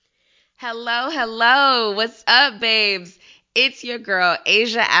Hello, hello. What's up, babes? It's your girl,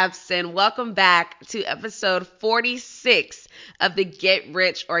 Asia Abson. Welcome back to episode 46 of the Get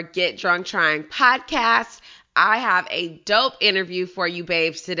Rich or Get Drunk Trying podcast. I have a dope interview for you,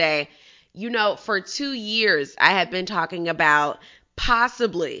 babes, today. For 2 years, I have been talking about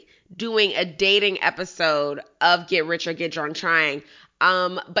possibly doing a dating episode of Get Rich or Get Drunk Trying.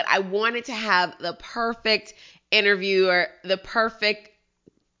 But I wanted to have the perfect interviewer, the perfect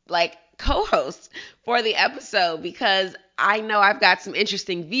co-host for the episode because I know I've got some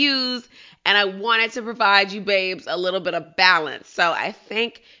interesting views and I wanted to provide you babes a little bit of balance. So I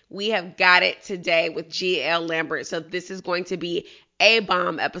think we have got it today with GL Lambert. So this is going to be a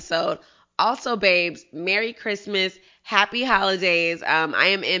bomb episode. Also, babes, Merry Christmas, Happy Holidays. I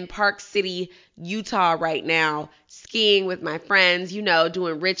am in Park City, Utah right now, skiing with my friends,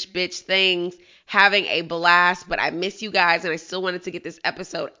 doing rich bitch things, having a blast, but I miss you guys and I still wanted to get this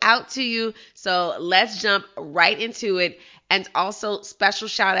episode out to you. So let's jump right into it. And also, special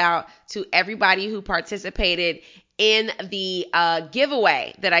shout out to everybody who participated in the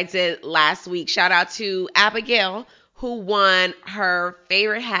giveaway that I did last week. Shout out to Abigail, who won her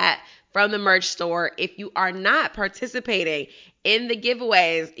favorite hat from the merch store. If you are not participating in the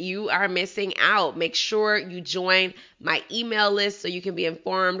giveaways, you are missing out. Make sure you join my email list so you can be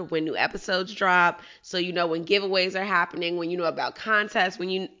informed when new episodes drop, so you know when giveaways are happening, when you know about contests,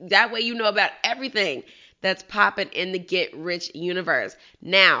 that way you know about everything that's popping in the Get Rich universe.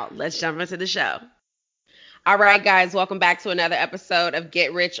 Now, let's jump into the show. All right, guys, welcome back to another episode of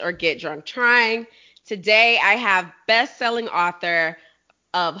Get Rich or Get Drunk Trying. Today, I have best-selling author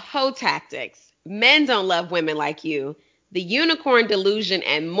of Hoe Tactics, Men Don't Love Women Like You, The Unicorn Delusion,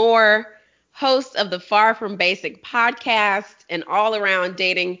 and more, host of the Far From Basic podcast, and all-around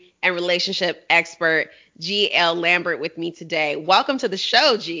dating and relationship expert, G.L. Lambert, with me today. Welcome to the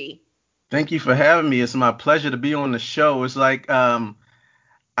show, G. Thank you for having me. It's my pleasure to be on the show. It's like I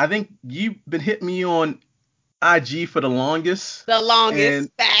think you've been hitting me on IG for the longest, The longest,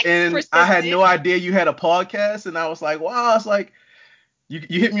 and facts, and I had persistent. no idea you had a podcast, and I was like, wow. It's like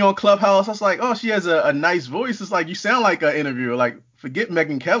you hit me on Clubhouse. I was like, oh, she has a nice voice. It's like you sound like an interviewer. Like forget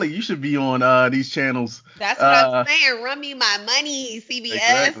Megan Kelly, you should be on these channels. That's what I'm Uh, saying. Run me my money, CBS,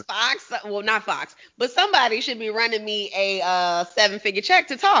 exactly. Fox. Well, not Fox, but somebody should be running me a seven-figure check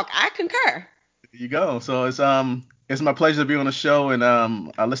to talk. I concur. There you go. So it's my pleasure to be on the show, and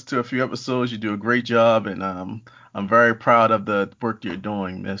I listened to a few episodes. You do a great job, and I'm very proud of the work you're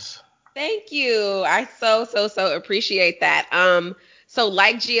doing, Miss. Thank you. I so appreciate that. So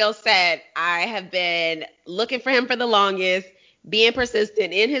like GL said, I have been looking for him for the longest, being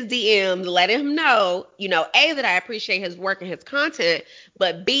persistent in his DMs, letting him know, A, that I appreciate his work and his content,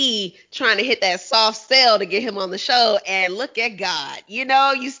 but B, trying to hit that soft sell to get him on the show. And look at God.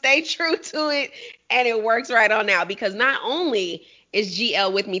 You stay true to it and it works right on now because not only is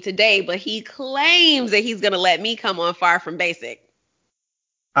GL with me today, but he claims that he's gonna let me come on Far From Basic.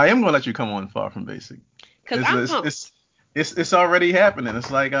 I am gonna let you come on Far From Basic. Cause It's I'm it's pumped. it's it's already happening.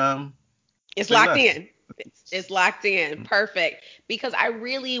 It's like It's say locked less. in. It's locked in. Perfect. Because I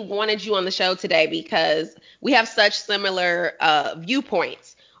really wanted you on the show today because we have such similar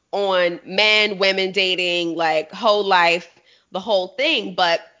viewpoints on men, women dating, like whole life, the whole thing.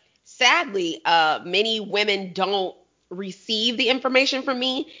 But sadly, many women don't receive the information from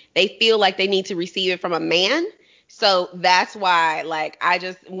me. They feel like they need to receive it from a man. So that's why, like, I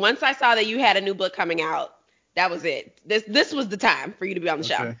just once I saw that you had a new book coming out, that was it. This was the time for you to be on the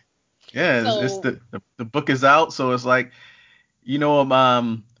show. Okay. Yeah, it's So the book is out, so it's like you know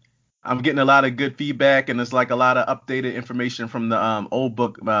I'm getting a lot of good feedback, and it's like a lot of updated information from the old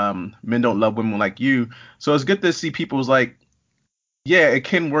book, Men Don't Love Women Like You. So it's good to see people's like, yeah, it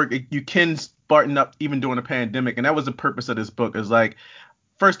can work. You can smarten up even during the pandemic, and that was the purpose of this book. Is like,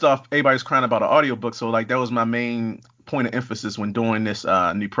 first off, everybody's crying about an audiobook, so like that was my main point of emphasis when doing this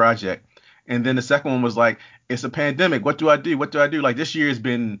new project. And then the second one was like, it's a pandemic. What do I do? What do I do? Like this year has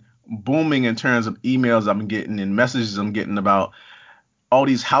been booming in terms of emails I'm getting and messages I'm getting about all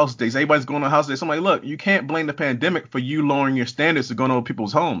these house days. Everybody's going on house days. So I'm like, look, you can't blame the pandemic for you lowering your standards to going over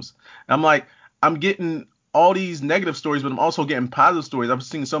people's homes. And I'm like, I'm getting all these negative stories, but I'm also getting positive stories. I've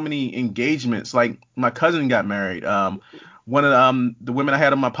seen so many engagements. Like my cousin got married. One of the women I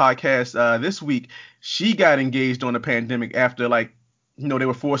had on my podcast this week, she got engaged on the pandemic after like they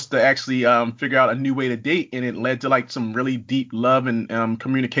were forced to actually figure out a new way to date, and it led to like some really deep love and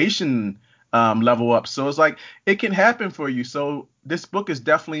communication level up. So it's like it can happen for you. So this book is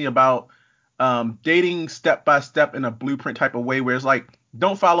definitely about dating step by step in a blueprint type of way, where it's like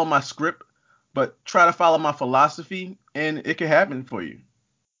don't follow my script, but try to follow my philosophy, and it can happen for you.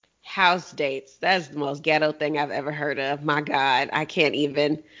 House dates. That's the most ghetto thing I've ever heard of. My God, I can't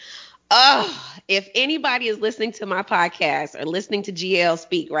even. Oh, if anybody is listening to my podcast or listening to GL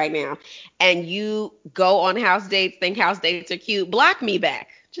speak right now and you go on house dates, think house dates are cute, block me back.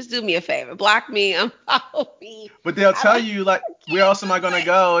 Just do me a favor. Block me, unfollow me. But they'll I tell don't you like, where can't else am I do gonna it.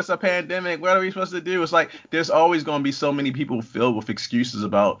 go? It's a pandemic. What are we supposed to do? It's like there's always gonna be so many people filled with excuses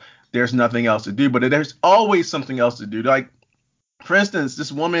about there's nothing else to do, but there's always something else to do. Like for instance,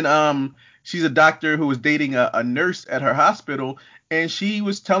 this woman, she's a doctor who was dating a nurse at her hospital, and she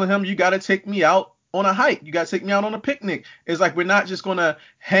was telling him, "You got to take me out on a hike. You got to take me out on a picnic." It's like we're not just gonna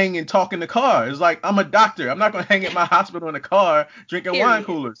hang and talk in the car. It's like I'm a doctor. I'm not gonna hang at my hospital in the car drinking wine Period.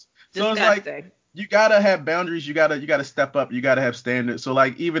 coolers. So it's like Disgusting. you gotta have boundaries. You gotta step up. You gotta have standards. So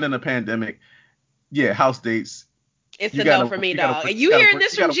like even in a pandemic, yeah, house dates. It's You a no gotta for work. me, You gotta dog. work. And You you gotta hearing work.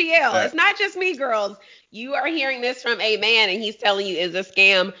 this You from gotta work GL. that. It's not just me, girls. You are hearing this from a man, and he's telling you it's a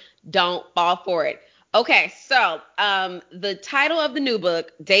scam. Don't fall for it. Okay, so the title of the new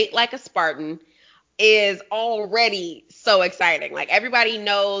book, Date Like a Spartan, is already so exciting. Like everybody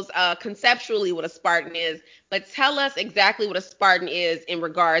knows conceptually what a Spartan is, but tell us exactly what a Spartan is in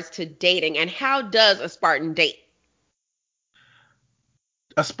regards to dating and how does a Spartan date?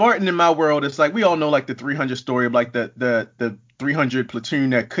 A Spartan in my world, it's like we all know like the 300 story of like the 300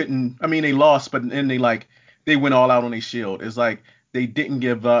 platoon that couldn't. I mean, they lost, but then they went all out on their shield. It's like they didn't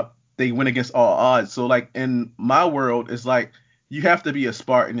give up. They went against all odds. So like in my world, it's like you have to be a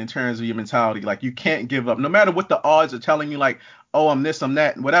Spartan in terms of your mentality. Like you can't give up, no matter what the odds are telling you. Like, oh, I'm this, I'm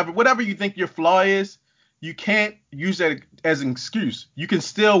that, whatever you think your flaw is. You can't use that as an excuse. You can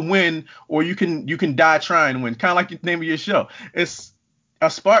still win, or you can die trying to win. Kind of like the name of your show. It's a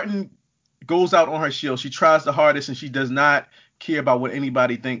Spartan goes out on her shield. She tries the hardest and she does not care about what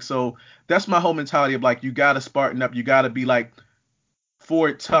anybody thinks. So that's my whole mentality of like you gotta Spartan up. You gotta be like for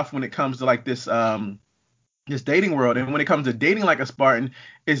it tough when it comes to like this dating world. And when it comes to dating like a Spartan,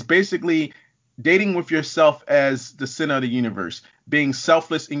 it's basically dating with yourself as the center of the universe, being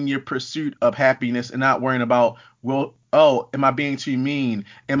selfless in your pursuit of happiness and not worrying about, well, oh, am I being too mean?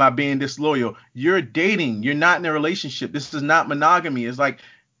 Am I being disloyal? You're dating. You're not in a relationship. This is not monogamy. It's like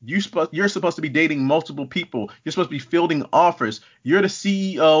you're supposed to be dating multiple people. You're supposed to be fielding offers. You're the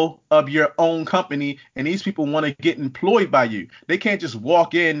CEO of your own company, and these people want to get employed by you. They can't just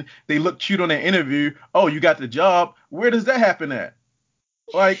walk in. They look cute on an interview. Oh, you got the job. Where does that happen at?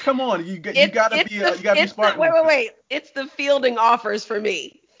 Like, come on, you It's gotta it's be the you gotta be it's the Spartan wait with wait it. wait. It's the fielding offers for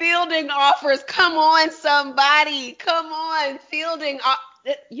me. Fielding offers. Come on, somebody. Come on, fielding.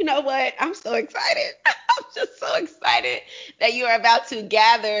 You know what? I'm so excited. I'm just so excited that you are about to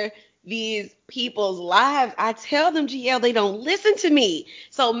gather these people's lives. I tell them, GL, they don't listen to me.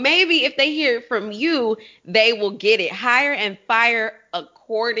 So maybe if they hear it from you, they will get it. Hire and fire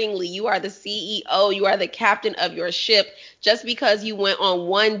accordingly. You are the CEO. You are the captain of your ship. Just because you went on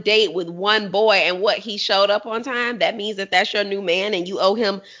one date with one boy and what he showed up on time, that means that that's your new man and you owe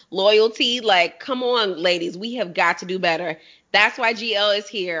him loyalty. Like, come on, ladies, we have got to do better. That's why GL is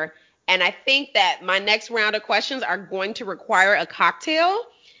here. And I think that my next round of questions are going to require a cocktail.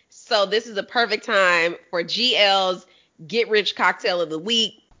 So this is a perfect time for GL's Get Rich Cocktail of the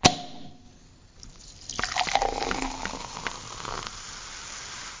Week.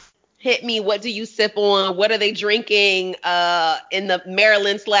 Hit me. What do you sip on? What are they drinking in the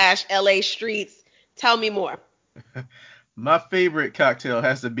Maryland slash LA streets? Tell me more. My favorite cocktail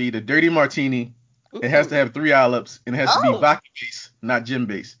has to be the Dirty Martini. It has to Mm. have 3 olives and it has to be Oh, vodka based, not gin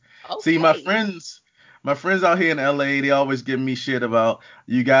based. See, okay. my friends out here in LA, they always give me shit about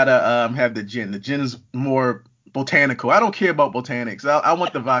you gotta have the gin. The gin is more botanical. I don't care about botanics. I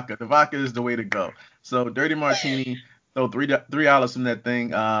want the vodka. The vodka is the way to go. So Dirty Martini, throw 3 olives in that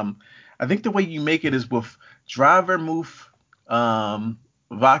thing. I think the way you make it is with dry vermouth,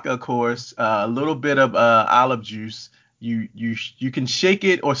 vodka, of course, a little bit of olive juice. You can shake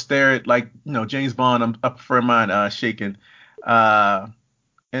it or stir it like James Bond. I prefer mine shaken. Uh,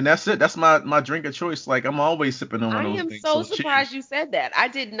 and that's it. That's my drink of choice. Like I'm always sipping on one I of those am things. so So surprised cheers. you said that. I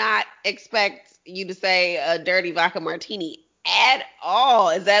did not expect you to say a dirty vodka martini at all.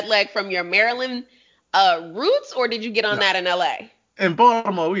 Is that like from your Maryland roots, or did you get on No. that in LA? In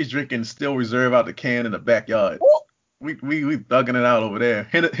Baltimore, we was drinking Still Reserve out the can in the backyard. We thugging it out over there.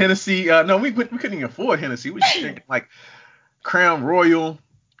 Hennessy. No, we couldn't even afford Hennessy. We was drinking like Crown Royal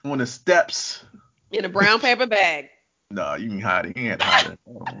on the steps. In a brown paper bag. No, you can hide it. You ain't had to hide it.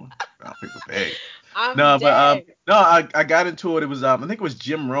 Brown paper bag. I'm No, but dead. no, I got into it. It was I think it was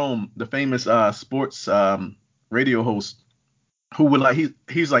Jim Rome, the famous sports radio host, who would like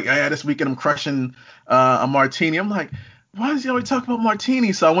he's like, yeah, this weekend I'm crushing a martini. I'm like, why does he always talk about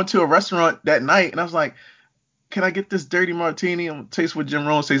martinis? So I went to a restaurant that night and I was like, can I get this dirty martini and taste what Jim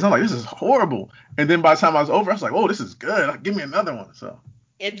Rohn says? I'm like, this is horrible. And then by the time I was over, I was like, oh, this is good. Give me another one. So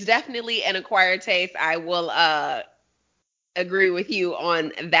It's definitely an acquired taste. I will agree with you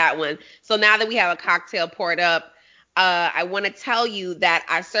on that one. So now that we have a cocktail poured up, I want to tell you that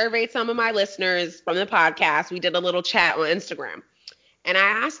I surveyed some of my listeners from the podcast. We did a little chat on Instagram, and I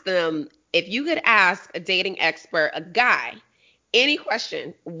asked them if you could ask a dating expert, a guy, any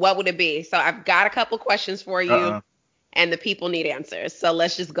question, what would it be? So I've got a couple questions for you, uh-uh. and the people need answers. So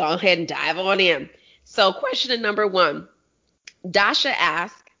let's just go ahead and dive on in. So question number one, Dasha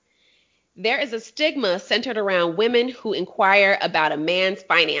asked, there is a stigma centered around women who inquire about a man's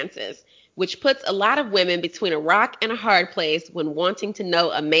finances, which puts a lot of women between a rock and a hard place when wanting to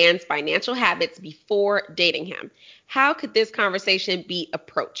know a man's financial habits before dating him. How could this conversation be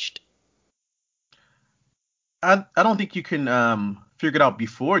approached? I don't think you can figure it out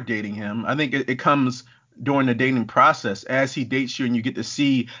before dating him. I think it comes during the dating process as he dates you and you get to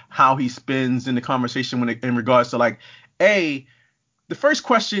see how he spends in the conversation in regards to like, A, the first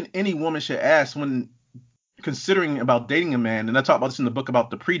question any woman should ask when considering about dating a man, and I talk about this in the book about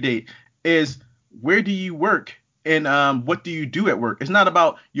the pre-date, is where do you work and what do you do at work? It's not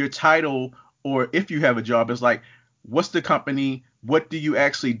about your title or if you have a job. It's like what's the company? What do you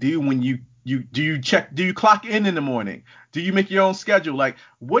actually do when do you clock in the morning? Do you make your own schedule? Like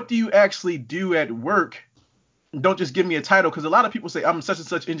what do you actually do at work? Don't just give me a title because a lot of people say I'm such and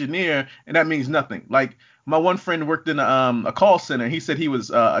such engineer and that means nothing. Like my one friend worked in a call center. He said he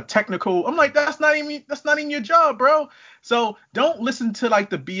was a technical. I'm like that's not even your job, bro. So don't listen to like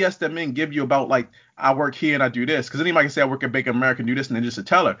the BS that men give you about like I work here and I do this because anybody can say I work at Bank of America and do this and then just a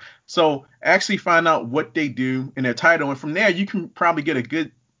teller. So actually find out what they do in their title and from there you can probably get a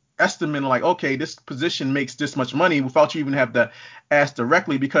good estimate like okay this position makes this much money without you even have to ask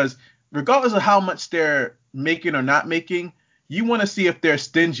directly because regardless of how much they're making or not making, you want to see if they're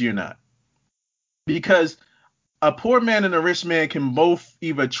stingy or not. Because a poor man and a rich man can both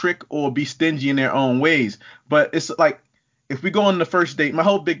either trick or be stingy in their own ways. But it's like if we go on the first date, my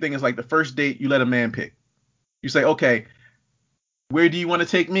whole big thing is like the first date, you let a man pick. You say, okay, where do you want to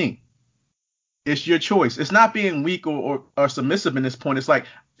take me? It's your choice. It's not being weak or submissive in this point. It's like,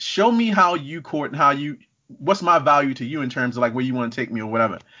 show me how you court and what's my value to you in terms of like where you want to take me or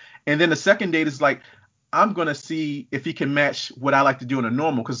whatever. And then the second date is like, I'm gonna see if he can match what I like to do in a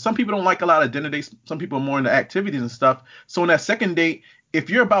normal. Because some people don't like a lot of dinner dates. Some people are more into activities and stuff. So in that second date, if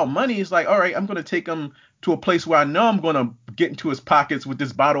you're about money, it's like, all right, I'm gonna take him to a place where I know I'm gonna get into his pockets with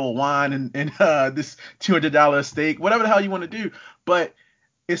this bottle of wine and this $200 steak, whatever the hell you want to do. But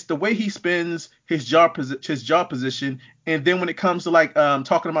it's the way he spends his job position, and then when it comes to like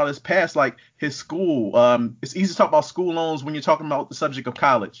talking about his past, like his school, it's easy to talk about school loans when you're talking about the subject of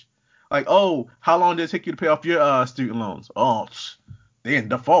college. Like, oh, how long did it take you to pay off your student loans? Oh, they in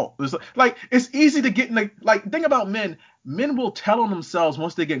default. It's easy to get in the like. Thing about men, men will tell on themselves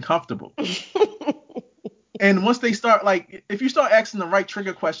once they get comfortable. And once they start like if you start asking the right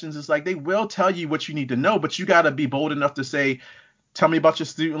trigger questions, it's like they will tell you what you need to know, but you gotta be bold enough to say, tell me about your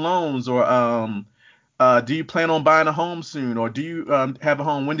student loans or do you plan on buying a home soon or do you have a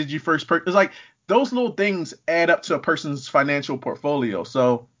home? When did you first purchase? It's like those little things add up to a person's financial portfolio.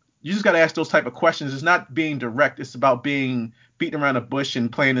 So you just got to ask those type of questions. It's not being direct. It's about being beating around the bush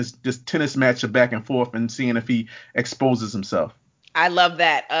and playing this tennis match of back and forth and seeing if he exposes himself. I love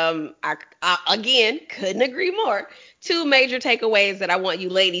that. I again couldn't agree more. Two major takeaways that I want you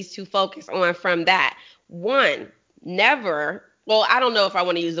ladies to focus on from that. One, never. Well, I don't know if I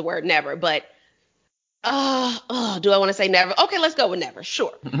want to use the word never, but do I want to say never? Okay, let's go with never.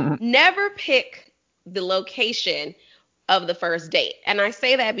 Sure. Never pick the location of the first date. And I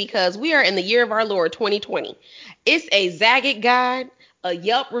say that because we are in the year of our Lord 2020. It's a Zagat guide, a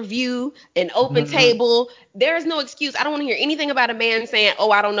Yelp review, an open table. There is no excuse. I don't want to hear anything about a man saying,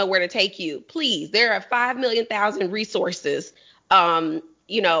 "Oh, I don't know where to take you." Please, there are 5 million resources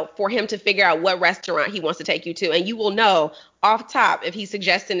for him to figure out what restaurant he wants to take you to. And you will know off top if he's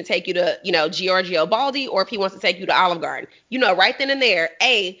suggesting to take you to, Giorgio Baldi or if he wants to take you to Olive Garden. You know, right then and there,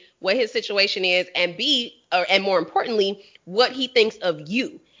 A, what his situation is, and B, and more importantly, what he thinks of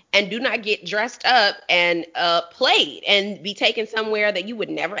you. And do not get dressed up and played and be taken somewhere that you would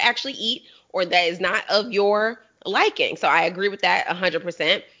never actually eat or that is not of your liking. So I agree with that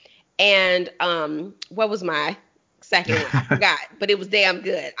 100%. And what was my second one? I forgot, but it was damn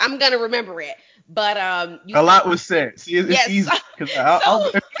good. I'm gonna remember it. But you A said lot was said. See, it's yes. easy because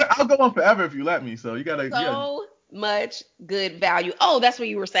So I'll go on forever if you let me. So you gotta. so much good value. Oh, that's what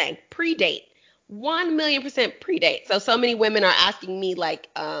you were saying. Pre-date. 1,000,000% predate. So many women are asking me like,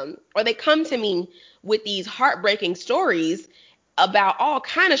 or they come to me with these heartbreaking stories about all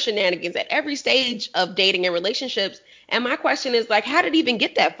kind of shenanigans at every stage of dating and relationships. And my question is like, how did it even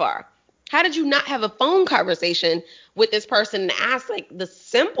get that far? How did you not have a phone conversation with this person and ask like the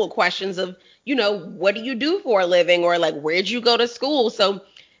simple questions of, what do you do for a living, or like, where'd you go to school? So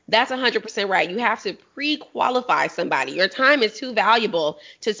that's 100% right. You have to pre-qualify somebody. Your time is too valuable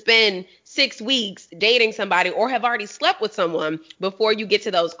to spend 6 weeks dating somebody or have already slept with someone before you get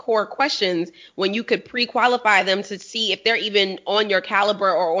to those core questions, when you could pre-qualify them to see if they're even on your caliber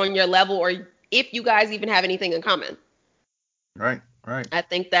or on your level, or if you guys even have anything in common. Right, right. I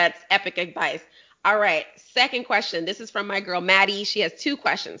think that's epic advice. All right, second question. This is from my girl Maddie. She has two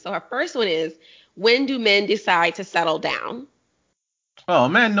questions. So her first one is, when do men decide to settle down? Oh, a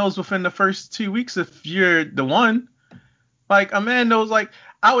man knows within the first 2 weeks if you're the one. Like a man knows, like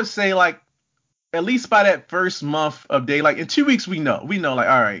I would say, like at least by that first month of day, like in 2 weeks we know, like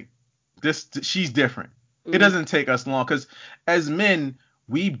all right, this she's different. It Mm-hmm. doesn't take us long because as men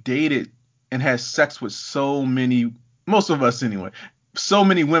we've dated and had sex with so many, most of us anyway, so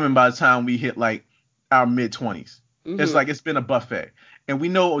many women by the time we hit like our mid 20s. It's Mm-hmm. like it's been a buffet. And we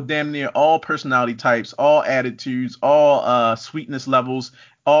know damn near all personality types, all attitudes, all sweetness levels,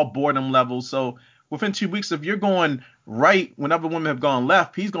 all boredom levels. So within 2 weeks, if you're going right when other women have gone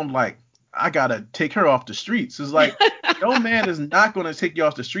left, he's gonna be like, I gotta take her off the streets. It's like no man is not gonna take you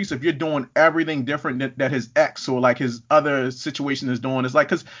off the streets if you're doing everything different that his ex or like his other situation is doing. It's like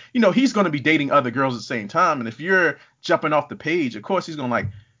because he's gonna be dating other girls at the same time, and if you're jumping off the page, of course he's gonna like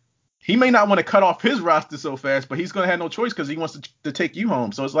he may not want to cut off his roster so fast, but he's gonna have no choice because he wants to take you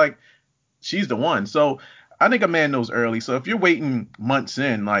home. So it's like she's the one. So I think a man knows early. So if you're waiting months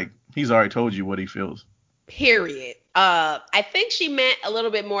in, like he's already told you what he feels. Period. I think she meant a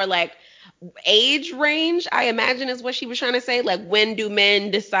little bit more like age range, I imagine is what she was trying to say. Like, when do men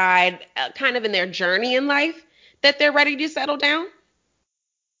decide, kind of in their journey in life, that they're ready to settle down?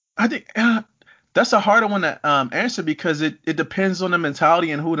 I think that's a harder one to answer because it depends on the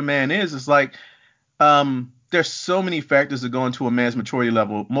mentality and who the man is. It's like there's so many factors that go into a man's maturity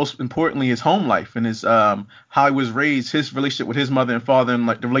level. Most importantly, his home life and his how he was raised, his relationship with his mother and father, and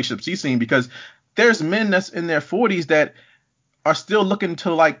like the relationships he's seen. Because there's men that's in their 40s that are still looking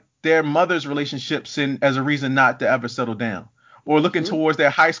to like their mother's relationships and as a reason not to ever settle down, or looking Hmm. towards their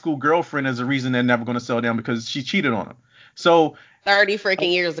high school girlfriend as a reason they're never going to settle down because she cheated on them. So 30 a,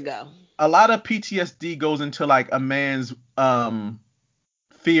 freaking years ago. a lot of PTSD goes into like a man's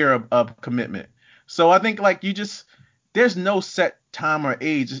fear of commitment. So I think like there's no set time or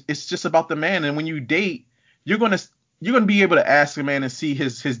age. It's just about the man. And when you date, you're gonna you're gonna be able to ask a man and see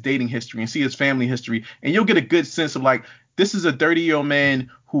his dating history and see his family history, and you'll get a good sense of like this is a 30-year-old man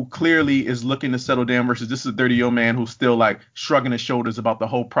who clearly is looking to settle down versus this is a 30-year-old man who's still like shrugging his shoulders about the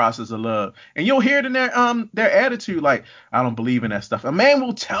whole process of love. And you'll hear it in their attitude like I don't believe in that stuff. A man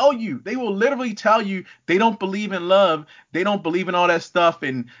will tell you, they will literally tell you they don't believe in love, they don't believe in all that stuff,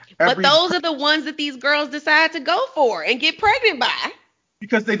 and But every those are the ones that these girls decide to go for and get pregnant by.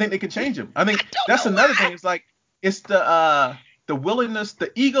 because they think they can change him. I I think don't that's know another why. thing. It's like it's the willingness,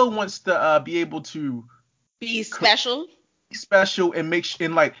 the ego wants to be able to Be special. be special and make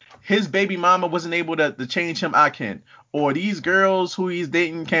and like his baby mama wasn't able to change him, I can. Or these girls who he's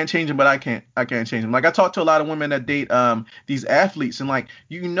dating can't change him, but I can't change him. Like I talk to a lot of women that date these athletes and like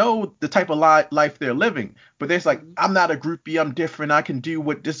the type of life they're living, but there's like Mhm. I'm not a groupie, I'm different, I can do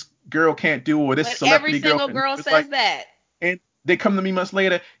what this girl can't do or this But every celebrity girl single can do. girl It's like says that. and they come to me months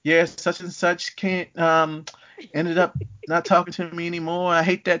later, yes, such and such can't ended up not talking to me anymore. I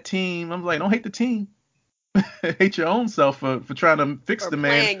hate that team. I'm like, don't hate the team. Hate your own self for trying to fix For the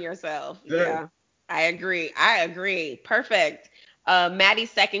man. playing yourself. Yeah. Yeah. I agree. I agree. Perfect.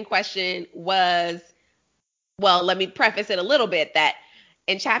 Maddie's second question was, well, let me preface it a little bit that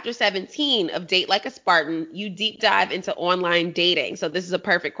in chapter 17 of Date Like a Spartan, you deep dive into online dating. So this is a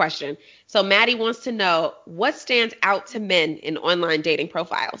perfect question. So Maddie wants to know, what stands out to men in online dating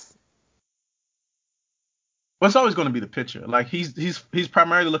profiles? Well, it's always going to be the picture. Like he's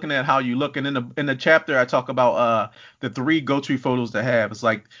primarily looking at how you look, and in the chapter I talk about the three go-to photos to have. It's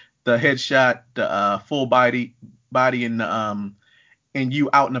like the headshot, the full body, and you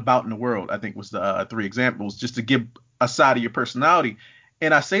out and about in the world. I think was the three examples just to give a side of your personality.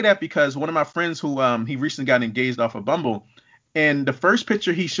 And I say that because one of my friends who he recently got engaged off of Bumble, and the first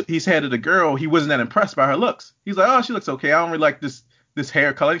picture he's had of the girl, he wasn't that impressed by her looks. He's like, oh, she looks okay. I don't really like this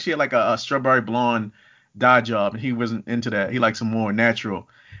hair color. She had like a strawberry blonde dye job, and he wasn't into that. He liked some more natural.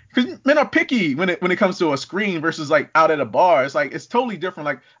 because men are picky when it comes to a screen versus like out at a bar. It's like it's totally different.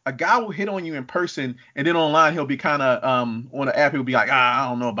 Like a guy will hit on you in person, and then online he'll be kind of on the app he'll be like, I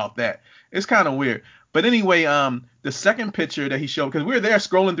don't know about that. It's kind of weird. But anyway, the second picture that he showed, because we were there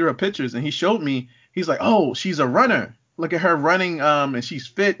scrolling through her pictures, and he showed me, he's like, oh, she's a runner. Look at her running, and she's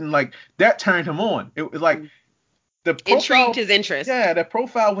fit, and like that turned him on. It was like the profile, Intrigued his interest. yeah, the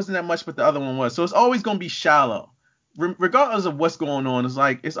profile wasn't that much, but the other one was. So it's always gonna be shallow, regardless of what's going on. It's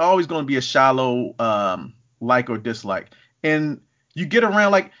like it's always gonna be a shallow like or dislike, and you get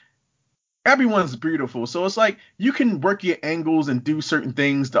around like everyone's beautiful, so it's like you can work your angles and do certain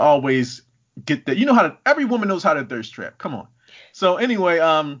things to always get that. You know how to. Every woman knows how to thirst trap. Come on. So anyway,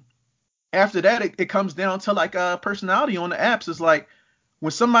 after that, it comes down to like personality on the apps. It's like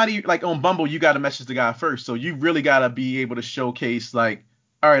when somebody like on Bumble, you got to message the guy first, so you really got to be able to showcase like,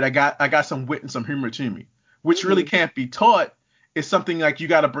 all right, I got some wit and some humor to me, which really can't be taught. It's something like you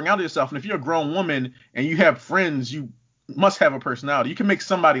got to bring out of yourself. And if you're a grown woman and you have friends, you must have a personality. You can make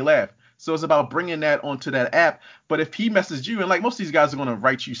somebody laugh. So it's about bringing that onto that app. But if he messes you, and like most of these guys are gonna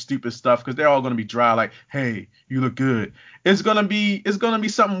write you stupid stuff because they're all gonna be dry, like, hey, you look good. It's gonna be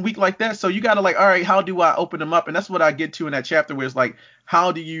something weak like that. So you gotta like, all right, how do I open them up? And that's what I get to in that chapter where it's like,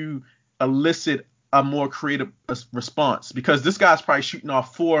 how do you elicit a more creative response? Because this guy's probably shooting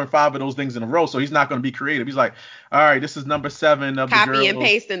off 4 and 5 of those things in a row, so he's not gonna be creative. He's like, all right, this is number 7 of the Copy and girls.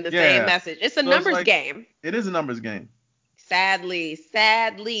 pasting the same Yeah. message. It's a So it's numbers like game. it is a numbers game.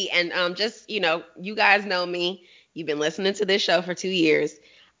 Sadly. And just, you guys know me. You've been listening to this show for 2 years.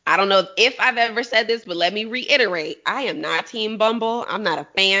 I don't know if I've ever said this, but let me reiterate. I am not Team Bumble. I'm not a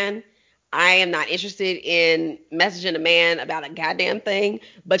fan. I am not interested in messaging a man about a goddamn thing.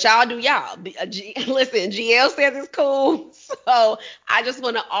 But y'all do y'all. Listen, GL says it's cool. So I just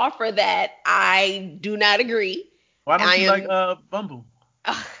want to offer that I do not agree. Why don't I you like am Bumble?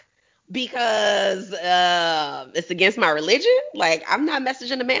 because it's against my religion. Like I'm not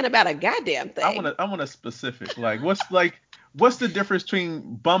messaging a man about a goddamn thing. I want a specific. What's the difference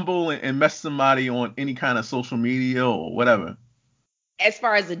between Bumble and mess somebody on any kind of social media or whatever? As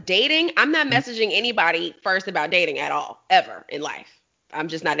far as the dating, I'm not messaging anybody first about dating at all, ever in life. I'm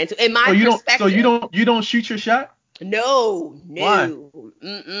just not into. In So my you perspective, don't shoot your shot? no, Why? no,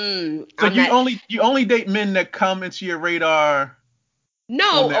 mm-mm. So I'm not. you only date men that come into your radar on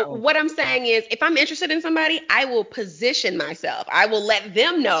No, their own. what I'm saying is, if I'm interested in somebody, I will position myself. I will let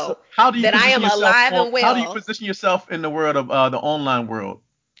them So know how do you that I position am yourself alive and how do you well. position yourself in the world of the online world?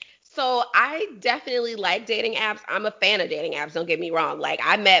 So I definitely like dating apps. I'm a fan of dating apps. Don't get me wrong. Like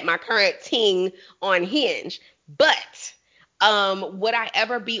I met my current ting on Hinge, but would I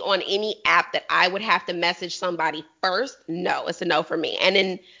ever be on any app that I would have to message somebody first? No, it's a no for me. And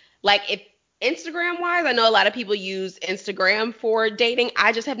then like if Instagram wise, I know a lot of people use Instagram for dating.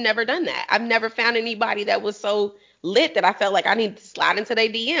 I just have never done that. I've never found anybody that was so lit that I felt like I need to slide into their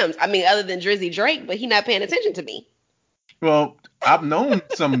DMs. I mean, other than Drizzy Drake, but he not paying attention to me. Well, I've known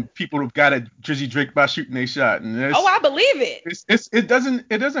some people who got at Drizzy Drake by shooting a shot, and Oh, I believe it. it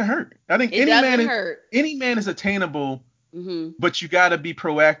doesn't hurt. I think It doesn't hurt. any man is attainable, Hmm. but you got to be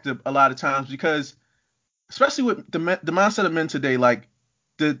proactive a lot of times because especially with the mindset of men today, like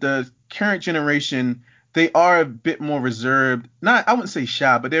the current generation, they are a bit more reserved. Not I wouldn't say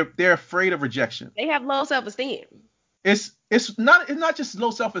shy, but they're afraid of rejection. They have low self esteem. It's not just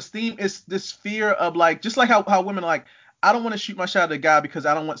low self esteem. It's this fear of like just like how women are like I don't want to shoot my shot at a guy because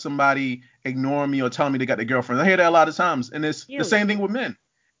I don't want somebody ignoring me or telling me they got their girlfriend. I hear that a lot of times, and it's the same thing with men.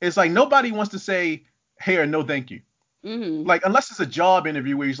 It's like nobody wants to say hey or no thank you. Hmm. Like unless it's a job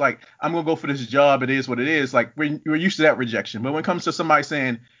interview where he's like I'm gonna go for this job. It is what it is. Like we're used to that rejection. But when it comes to somebody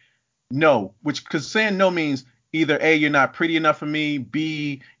saying no, which because saying no means either A, you're not pretty enough for me,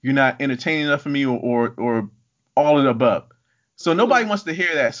 B, you're not entertaining enough for me, or all of the above. So nobody Hmm. wants to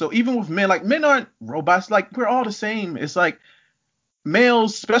hear that. So even with men, like men aren't robots, like we're all the same. It's like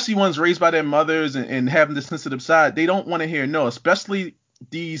males, especially ones raised by their mothers and having the sensitive side, they don't want to hear no, especially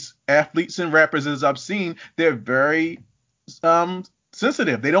these athletes and rappers as I've seen, they're very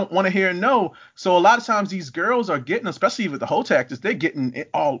sensitive. They don't want to hear no. So a lot of times these girls are getting, especially with the whole tactics, they're getting it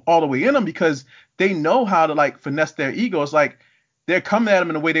all the way in them because they know how to like finesse their egos. Like they're coming at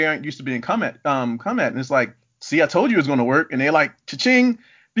them in a way they aren't used to being come at. And it's like, see, I told you it was gonna work. And they're like, cha-ching,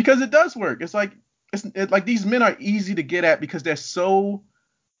 because it does work. It's like like these men are easy to get at because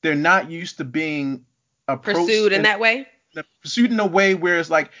they're not used to being approached Pursued in and that way. pursued in a way where it's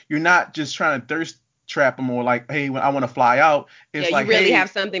like you're not just trying to thirst trap them or like, hey, when I want to fly out, Yeah, it's you like, really hey, have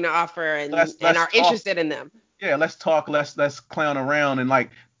something to offer and let's are talk. interested in them. Yeah, let's talk. Let's clown around and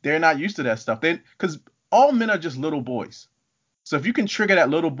like they're not used to that stuff. They because all men are just little boys. So if you can trigger that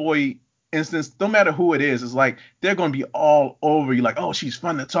little boy instance, no matter who it is, it's like they're going to be all over you. Like, oh, she's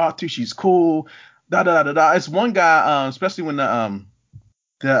fun to talk to. She's cool. Da da da da. It's one guy, especially when the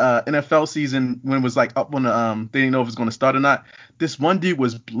NFL season when it was like up on the they didn't know if it was going to start or not. This one dude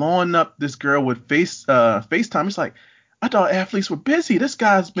was blowing up this girl with FaceTime. It's like I thought athletes were busy. This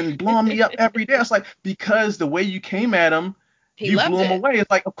guy's been blowing me up every day. It's like because the way you came at him, He you loved blew him it. away. It's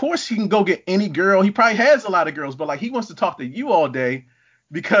like of course he can go get any girl. He probably has a lot of girls, but like he wants to talk to you all day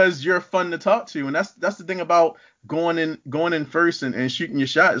because you're fun to talk to. And that's the thing about going in first and shooting your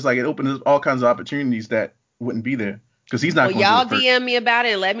shot. It's like it opens up all kinds of opportunities that wouldn't be there because he's Well, not going to do y'all it first. DM me about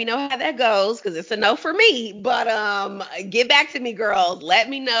it and let me know how that goes because it's a no for me. But get back to me, girls. Let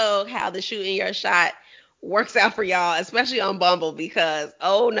me know how the shooting your shot works out for y'all, especially on Bumble, because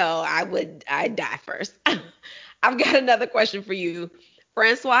oh no, I'd die first. I've got another question for you.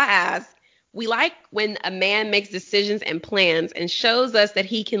 Francois asks, we like when a man makes decisions and plans and shows us that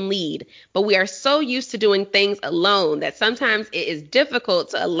he can lead, but we are so used to doing things alone that sometimes it is difficult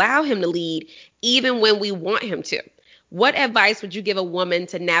to allow him to lead even when we want him to. What advice would you give a woman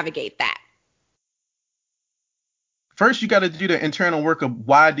to navigate that? First, you got to do the internal work of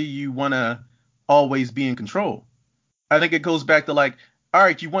why do you want to always be in control. I think it goes back to like, all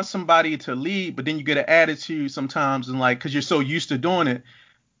right, you want somebody to lead, but then you get an attitude sometimes and like, because you're so used to doing it.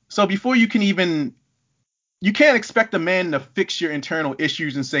 So before you can even, you can't expect a man to fix your internal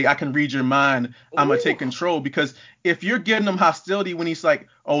issues and say, I can read your mind. I'm going to Ooh. take control. Because if you're giving him hostility when he's like,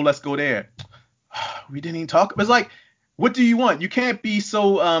 oh, let's go there. We didn't even talk. It's like, what do you want? You can't be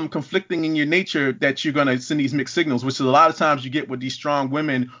so conflicting in your nature that you're gonna send these mixed signals, which is a lot of times you get with these strong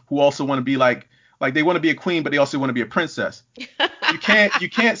women who also want to be like they want to be a queen, but they also want to be a princess. You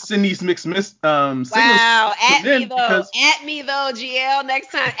can't send these signals Wow, to at me men though. because At me though, GL.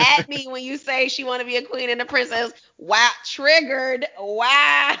 Next time, at me when you say she want to be a queen and a princess. Wow, triggered.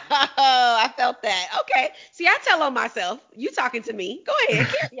 Wow, I felt that. Okay, see, I tell on myself. You talking to me? Go ahead,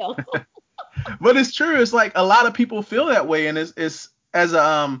 carry on. but it's true. It's like a lot of people feel that way, and it's as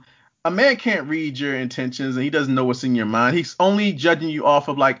a man can't read your intentions and he doesn't know what's in your mind. He's only judging you off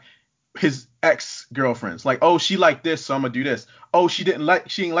of like his ex girlfriends. Like, oh, she liked this, so I'm gonna do this. Oh, she didn't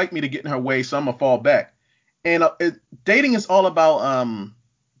like me to get in her way, so I'm gonna fall back. And dating is all about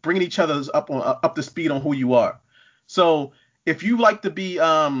bringing each other up to speed on who you are. So if you like to be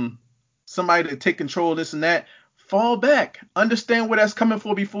somebody to take control of this and that, fall back. Understand where that's coming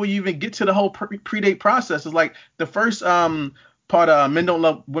for before you even get to the whole pre-date process. It's like the first part of Men Don't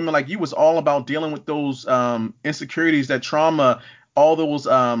Love Women Like You was all about dealing with those insecurities, that trauma, all those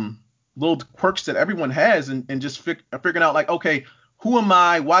little quirks that everyone has, and just figuring out like, okay, who am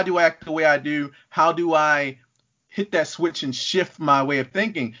I? Why do I act the way I do? How do I hit that switch and shift my way of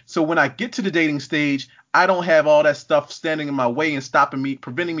thinking? So when I get to the dating stage, I don't have all that stuff standing in my way and stopping me,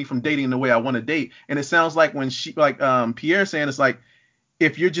 preventing me from dating the way I want to date. And it sounds like when she, like Pierre saying, it's like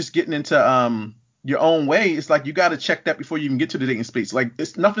if you're just getting into your own way, it's like you got to check that before you even get to the dating space. Like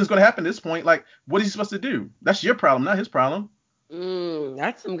it's nothing's going to happen at this point. Like what is he supposed to do? That's your problem, not his problem.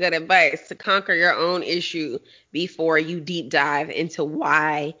 That's some good advice to conquer your own issue before you deep dive into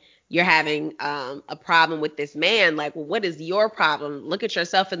why you're having a problem with this man. Like, well, what is your problem? Look at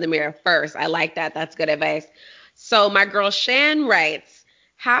yourself in the mirror first. I like that. That's good advice. So, my girl Shan writes,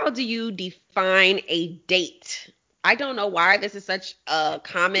 how do you define a date? I don't know why this is such a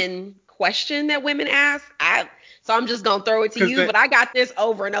common question that women ask. So I'm just gonna throw it to Because you, but I got this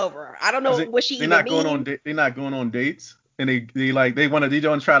over and over. I don't know they, what she they're even not going on means. they're not going on dates, and they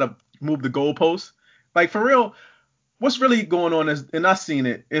don't try to move the goalposts. Like for real, what's really going on is, and I've seen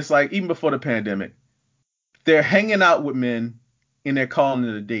it. It's like even before the pandemic, they're hanging out with men and they're calling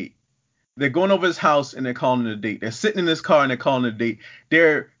it a date. They're going over his house and they're calling it a date. They're sitting in his car and they're calling it a date.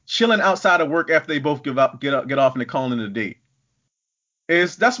 They're chilling outside of work after they both get off, and they're calling it a date.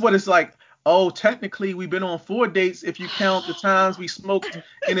 That's what it's like. Oh, technically we've been on 4 dates if you count the times we smoked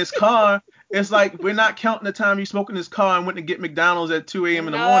in his car. It's like we're not counting the time you smoked in his car and went to get McDonald's at 2 a.m.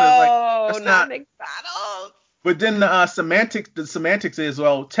 in the morning. It's like No, that's not not. McDonald's. But then the semantics is,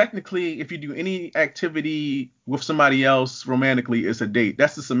 well, technically, if you do any activity with somebody else romantically, it's a date.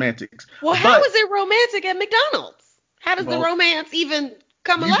 That's the semantics. Well, how But is it romantic at McDonald's? How does the well, romance even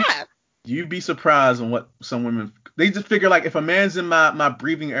come you be alive? you'd be surprised on what some women, they just figure like if a man's in my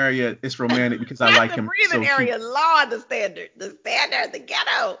breathing area, it's romantic because I Not like the him. He's breathing so cute. area, law, the standard, the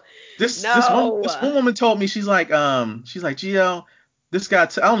ghetto. This one No. woman told me, she's like GL, this guy I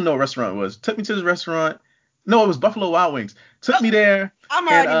don't know what restaurant it was, took me to this restaurant. No, it was Buffalo Wild Wings. Took Oh, me there, I'm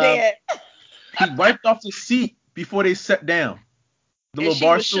and already dead. he wiped off the seat before they sat down. The And little she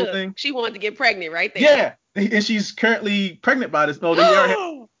bar was stool shook. thing. She wanted to get pregnant right there. Yeah. and she's currently pregnant by this. No, they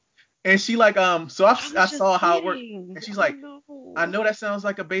already. And she like so I I was just saw how it worked, kidding. and she's Oh like, I no. know that sounds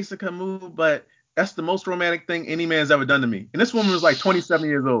like a basic move, but that's the most romantic thing any man's ever done to me. And this woman was like 27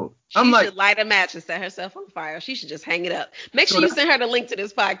 years old. I'm She like, should light a match and set herself on fire. She should just hang it up. Make so sure you that's send her the link to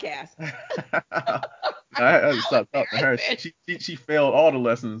this podcast. I had to How stop talking to her. embarrassing. She failed all the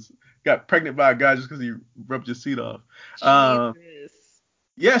lessons. Got pregnant by a guy just because he rubbed your seat off. Um, Jesus.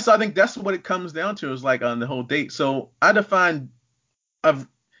 yeah, so I think that's what it comes down to is like on the whole date. So I define of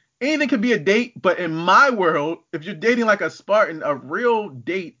anything could be a date, but in my world, if you're dating like a Spartan, a real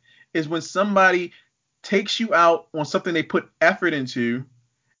date is when somebody takes you out on something they put effort into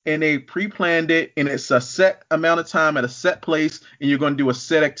and they pre-planned it and it's a set amount of time at a set place and you're going to do a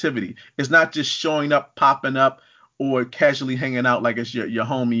set activity. It's not just showing up, popping up, or casually hanging out like it's your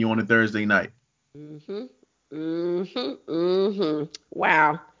homie on a Thursday night. Mhm. Mhm. Mhm.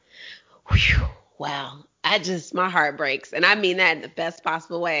 Wow. Whew. Wow. I just my heart breaks, and I mean that in the best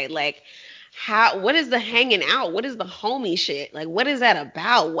possible way. Like, how? What is the hanging out? What is the homie shit? Like, what is that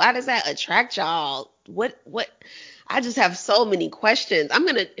about? Why does that attract y'all? What? What? I just have so many questions. I'm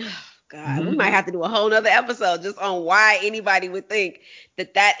gonna. God, we might Mm-hmm. have to do a whole nother episode just on why anybody would think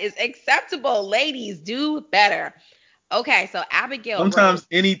that that is acceptable. Ladies, do better. Okay, so Abigail wrote, Sometimes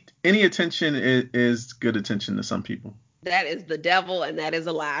any attention is good attention to some people. that is the devil and that is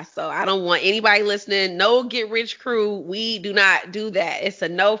a lie. So I don't want anybody listening. No get rich crew. We do not do that. It's a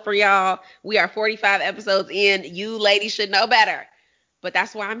no for y'all. We are 45 episodes in. You ladies should know better. But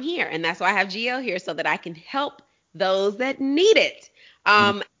that's why I'm here. And that's why I have GL here so that I can help those that need it.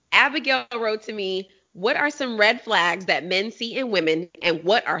 Mhm. Abigail wrote to me, what are some red flags that men see in women and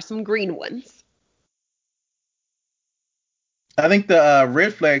what are some green ones? I think the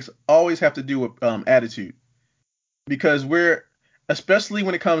red flags always have to do with attitude because especially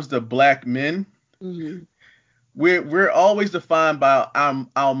when it comes to black men, Mm-hmm. we're always defined by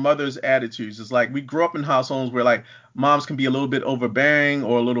our mother's attitudes. It's like we grew up in households where like moms can be a little bit overbearing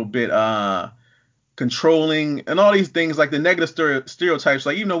or a little bit controlling and all these things like the negative stereotypes.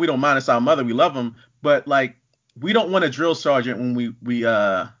 Like even though we don't mind it's our mother, we love them, but like we don't want a drill sergeant when we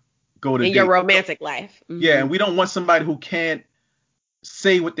go to In your date. romantic life. Yeah, Mm-hmm. and we don't want somebody who can't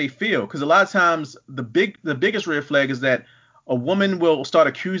say what they feel because a lot of times the biggest red flag is that a woman will start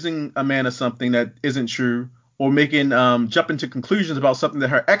accusing a man of something that isn't true or making jump into conclusions about something that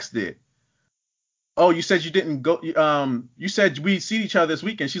her ex did. Oh, you said you didn't go. You said we see each other this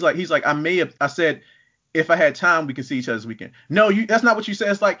weekend. He's like, I said if I had time we could see each other this weekend. No, that's not what you said.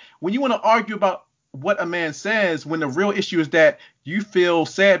 It's like when you want to argue about what a man says when the real issue is that you feel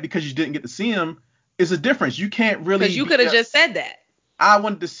sad because you didn't get to see him is a difference. You can't Because really you be could have just said that. I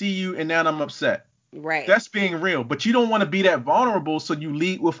wanted to see you and now I'm upset. Right. That's being real, but you don't want to be that vulnerable, so you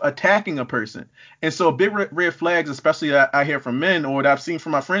lead with attacking a person. And so, big red flags, especially that I hear from men or that I've seen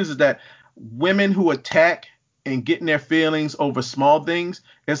from my friends, is that women who attack and get in their feelings over small things,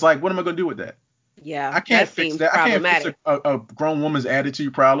 it's like, what am I going to do with that? Yeah, I can't that fix seems that. I can't fix problematic. a grown woman's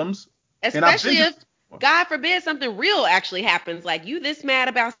attitude problems. And I've been Especially through if, God forbid, something real actually happens. Like you this mad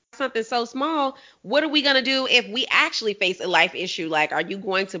about something so small. What are we going to do if we actually face a life issue? Like, are you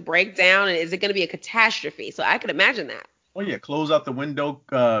going to break down and is it going to be a catastrophe? So I could imagine that. Oh yeah, close out the window,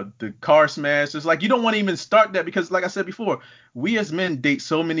 the car smash. It's like you don't want to even start that because, like I said before, we as men date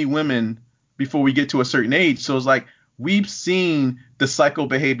so many women before we get to a certain age. So it's like we've seen the psycho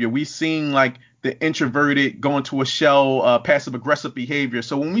behavior. We've seen like the introverted going to a shell, passive aggressive behavior.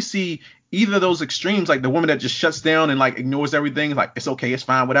 So when we see either of those extremes, like the woman that just shuts down and like ignores everything, like it's okay, it's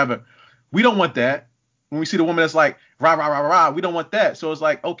fine, whatever. We don't want that. When we see the woman that's like rah rah rah rah, rah, we don't want that. So it's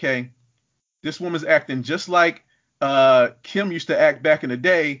like okay, this woman's acting just like Kim used to act back in the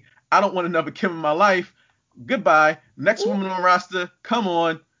day. I don't want another Kim in my life. Goodbye. Next Ooh, woman on roster. Come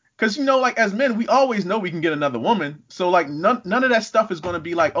on. Because, like as men, we always know we can get another woman. So, like, none of that stuff is going to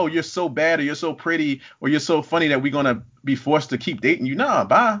be like, oh, you're so bad or you're so pretty or you're so funny that we're going to be forced to keep dating you. Nah,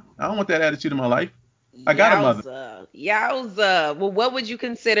 bye. I don't want that attitude in my life. I got a mother. yowza. Yowza. Well, what would you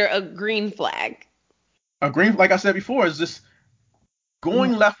consider a green flag? A green, like I said before, is just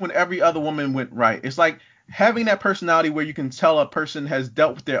going left when every other woman went right. It's like having that personality where you can tell a person has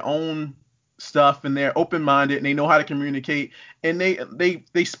dealt with their own stuff and they're open-minded and they know how to communicate and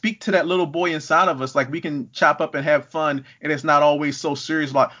they speak to that little boy inside of us like we can chop up and have fun and it's not always so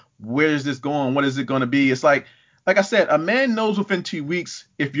serious like where is this going, what is it going to be. It's like I said, a man knows within 2 weeks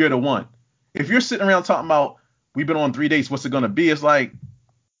if you're the one. If you're sitting around talking about we've been on 3 dates, what's it going to be, it's like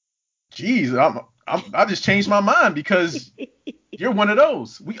geez, I just changed my mind because you're one of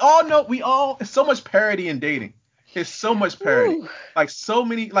those. We all know. It's so much parity in dating. It's so much parity. Whew. Like so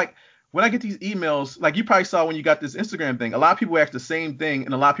many. Like when I get these emails, like you probably saw when you got this Instagram thing, a lot of people ask the same thing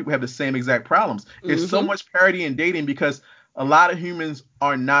and a lot of people have the same exact problems. It's so Mm-hmm. much parity in dating because a lot of humans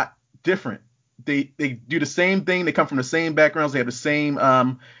are not different. They do the same thing. They come from the same backgrounds. They have the same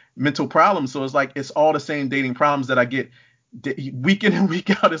mental problems. So it's like it's all the same dating problems that I get week in and week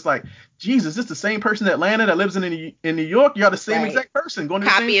out. It's like, Jesus, it's the same person in Atlanta that lives in New York. You're the same Right. exact person going to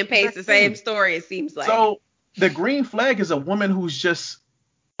the same Copy and paste exact the same thing. story, it seems like. So the green flag is a woman who's just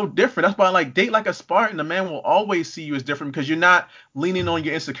so different. That's why I like date like a Spartan. The man will always see you as different because you're not leaning on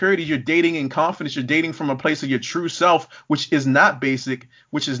your insecurities. You're dating in confidence. You're dating from a place of your true self, which is not basic,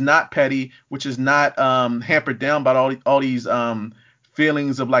 which is not petty, which is not hampered down by all these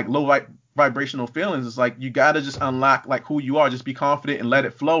feelings of like vibrational feelings. It's like you gotta just unlock like who you are. Just be confident and let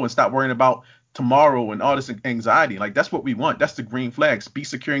it flow and stop worrying about tomorrow and all this anxiety. Like that's what we want. That's the green flags. Be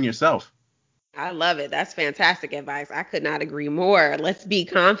secure in yourself. I love it. That's fantastic advice. I could not agree more. Let's be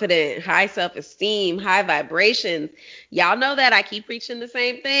confident, high self esteem, high vibrations. Y'all know that I keep preaching the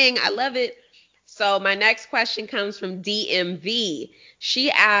same thing. I love it. So, my next question comes from DMV.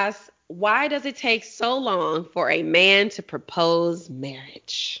 She asks, why does it take so long for a man to propose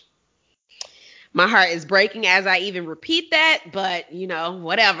marriage? My heart is breaking as I even repeat that, but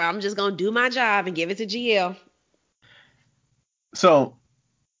whatever. I'm just going to do my job and give it to GL. So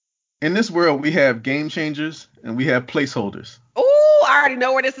in this world, we have game changers and we have placeholders. Oh, I already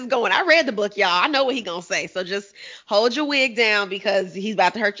know where this is going. I read the book, y'all. I know what he's gonna say. So just hold your wig down because he's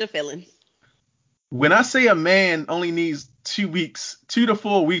about to hurt your feelings. When I say a man only needs 2 weeks, 2 to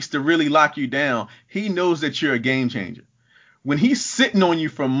 4 weeks to really lock you down, he knows that you're a game changer. When he's sitting on you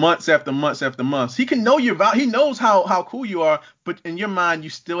for months after months after months, he can know your value. He knows how cool you are, but in your mind, you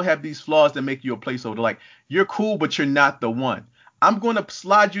still have these flaws that make you a placeholder. Like you're cool, but you're not the one. I'm going to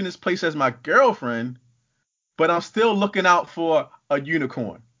slide you in this place as my girlfriend, but I'm still looking out for a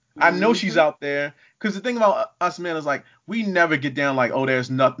unicorn. I know she's Hmm. out there because the thing about us men is like we never get down like, oh,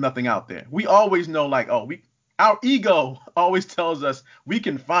 there's nothing out there. We always know like, oh, we our ego always tells us we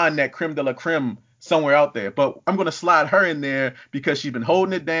can find that creme de la creme somewhere out there. But I'm gonna slide her in there because she's been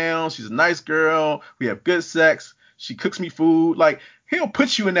holding it down. She's a nice girl. We have good sex. She cooks me food. Like he'll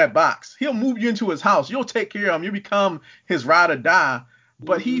put you in that box. He'll move you into his house. You'll take care of him. You become his ride or die,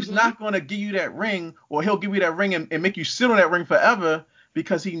 but he's Hmm. not going to give you that ring, or he'll give you that ring and make you sit on that ring forever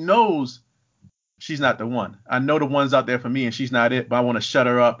because he knows she's not the one. I know the one's out there for me and she's not it, but I want to shut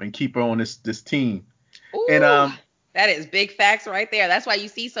her up and keep her on this team. And Ooh, that is big facts right there. That's why you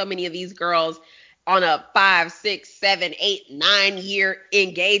see so many of these girls on a 5, 6, 7, 8, 9 year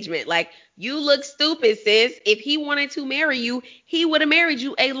engagement. Like, you look stupid, sis. If he wanted to marry you, he would have married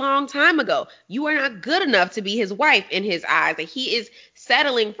you a long time ago. You are not good enough to be his wife in his eyes. And he is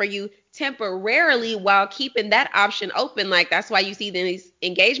settling for you temporarily while keeping that option open. Like, that's why you see these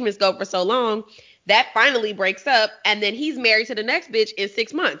engagements go for so long. That finally breaks up, and then he's married to the next bitch in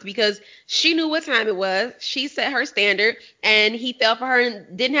 6 months because she knew what time it was. She set her standard, and he fell for her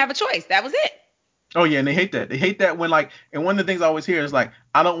and didn't have a choice. That was it. oh yeah, and they hate that. They hate that when like, and one of the things I always hear is like,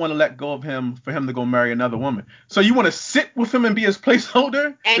 I don't want to let go of him for him to go marry another woman. So you want to sit with him and be his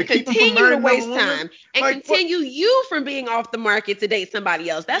placeholder to And keep him from continue to marrying another waste woman? time and Like what? continue you from being off the market to date somebody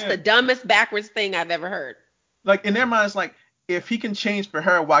else. That's Yeah. the dumbest backwards thing I've ever heard. Like in their minds, like if he can change for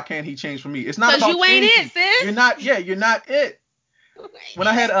her, why can't he change for me? It's not Because about you ain't changing. it, sis. You're not. Yeah, you're not it. You ain't When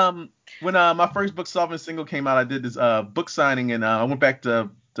I had it. when my first book Solving Single came out, I did this book signing and I went back to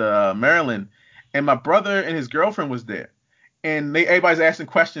Maryland, and my brother and his girlfriend was there, and everybody's asking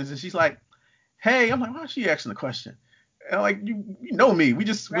questions, and she's like, "Hey," I'm like, "Why is she asking the question?" And I'm like, you know me, we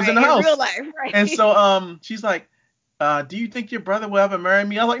just was in Right. the In real house, life, and right? so she's like, "Do you think your brother will ever marry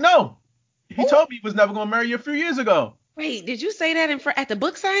me?" I was like, "No, he Oh, told me he was never gonna marry you a few years ago." wait, did you say that in front at the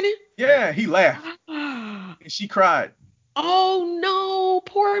book signing? Yeah, he laughed and she cried. Oh no,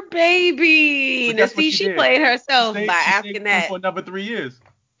 poor baby. But Now guess what see, she she did? played herself by She stayed asking with him that. for another 3 years.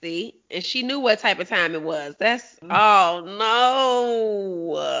 See, and she knew what type of time it was. That's Mhm. oh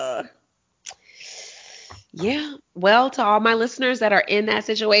no. Yeah. Well, to all my listeners that are in that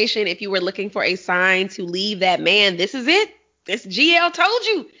situation, if you were looking for a sign to leave that man, this is it. This GL told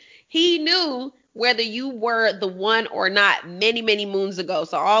you. He knew whether you were the one or not many, many moons ago.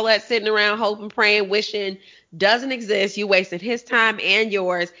 So all that sitting around hoping, praying, wishing doesn't exist. You wasted his time and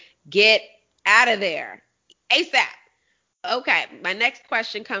yours. Get out of there. ASAP. Okay, my next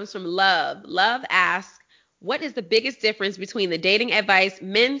question comes from Love. Love asks, what is the biggest difference between the dating advice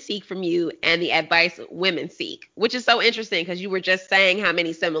men seek from you and the advice women seek? Which is so interesting because you were just saying how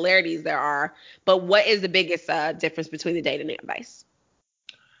many similarities there are, but what is the biggest difference between the dating advice?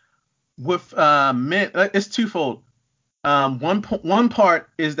 With men, it's twofold. One part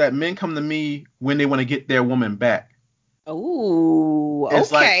is that men come to me when they want to get their woman back. Oh,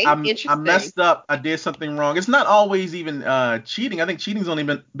 It's like okay. I Interesting. messed up, I did something wrong. It's not always even cheating. I think cheating's only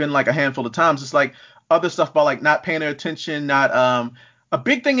been like a handful of times. It's like other stuff about like not paying their attention, not a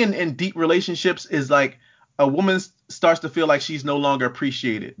big thing in deep relationships is like a woman starts to feel like she's no longer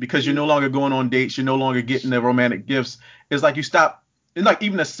appreciated because you're no longer going on dates, you're no longer getting the romantic gifts. It's like you stop, and like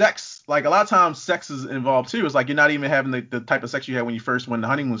even the sex, like a lot of times sex is involved too. It's like you're not even having the type of sex you had when you first went in the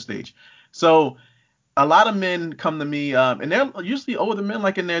honeymoon stage. So a lot of men come to me, and they're usually older men,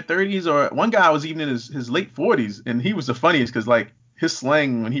 like in their 30s, or one guy was even in his late 40s, and he was the funniest because like his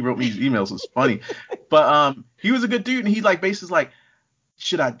slang when he wrote me these emails was funny. But he was a good dude, and he like basically like,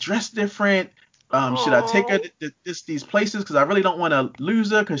 should I dress different? Should I take her Oh, to these places? Because I really don't want to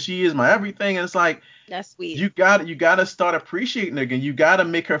lose her because she is my everything. And it's like that's sweet. you gotta start appreciating her again. You gotta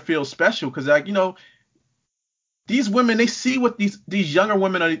make her feel special because like these women, they see what these younger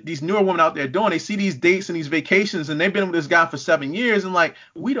women or these newer women out there doing. They see these dates and these vacations, and they've been with this guy for 7 years, and like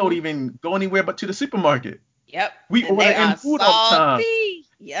we don't Hmm. even go anywhere but to the supermarket. Yep. We And order they in are food all the time. salty.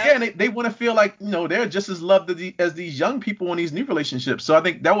 Yeah, Yep. and they want to feel like they're just as loved as these young people in these new relationships. So I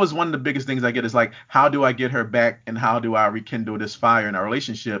think that was one of the biggest things I get is like, how do I get her back, and how do I rekindle this fire in our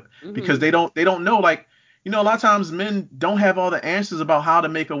relationship? Because Hmm. they don't know, like, a lot of times men don't have all the answers about how to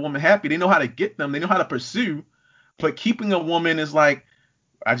make a woman happy. They know how to get them, they know how to pursue, but keeping a woman is like,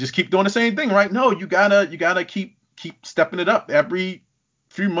 I just keep doing the same thing, right? No, you gotta keep stepping it up every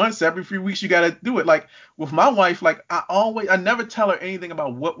few months, every few weeks. You gotta do it. Like with my wife, like I never tell her anything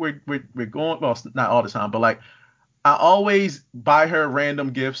about what we're going. Well, it's not all the time, but like I always buy her random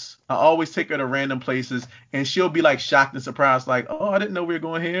gifts. I always take her to random places, and she'll be like shocked and surprised, like, "Oh, I didn't know we were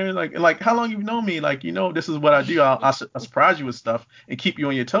going here." Like, how long you've known me? Like, this is what I do. I'll surprise you with stuff and keep you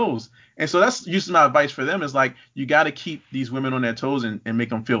on your toes. And so that's usually my advice for them is like, you got to keep these women on their toes and make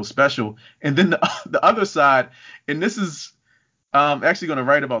them feel special. And then the other side, and this is actually going to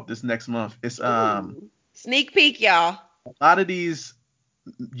write about this next month. It's Ooh. Sneak peek, y'all. a lot of these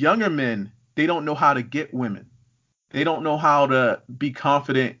younger men, they don't know how to get women. They don't know how to be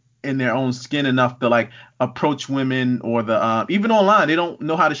confident in their own skin enough to like approach women or the even online. They don't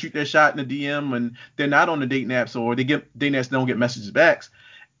know how to shoot their shot in the DM, and they're not on the dating apps, or they get dating apps, they don't get messages back.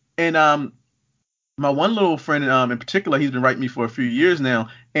 And my one little friend in particular, he's been writing me for a few years now,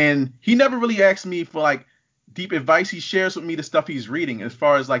 and he never really asked me for like deep advice. He shares with me the stuff he's reading as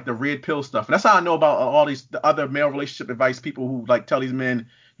far as like the red pill stuff, and that's how I know about all these the other male relationship advice people who like tell these men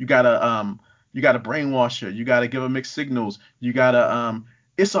you gotta brainwash her, you gotta give her mixed signals, you gotta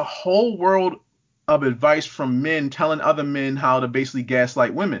it's a whole world of advice from men telling other men how to basically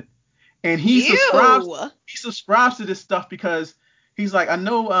gaslight women, and Ew. he subscribes to this stuff because he's like, I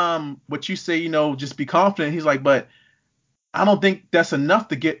know what you say, just be confident. He's like, but I don't think that's enough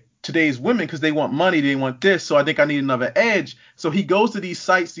to get today's women because they want money, they want this. So I think I need another edge. So he goes to these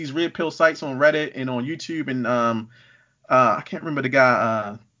sites, these red pill sites on Reddit and on YouTube, and I can't remember the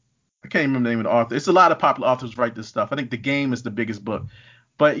guy. I can't remember the name of the author. It's a lot of popular authors write this stuff. I think The Game is the biggest book.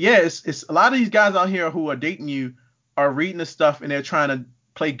 But yeah, it's a lot of these guys out here who are dating you are reading this stuff, and they're trying to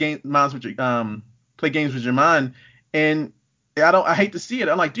play games with your mind. And I hate to see it.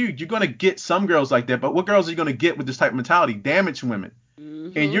 I'm like, dude, you're gonna get some girls like that, but what girls are you gonna get with this type of mentality? Damaged women.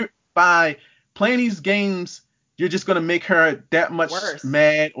 And Hmm. you're by playing these games, you're just gonna make her that much Worse.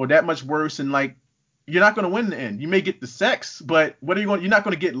 mad or that much worse, and like you're not gonna win in the end. You may get the sex, but what are you going? You're not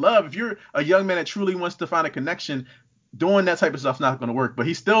gonna get love. If you're a young man that truly wants to find a connection, doing that type of stuff's not gonna work. But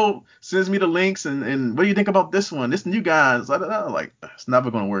he still sends me the links and what do you think about this one? This new guy, I don't know, like it's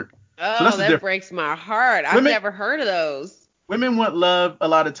never gonna work. So Oh, that's the that difference. breaks my heart. I've Women never heard of those. women want love a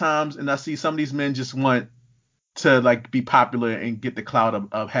lot of times, and I see some of these men just want to like be popular and get the clout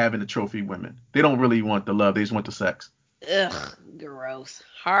of having the trophy women. They don't really want the love, they just want the sex. Ugh, gross.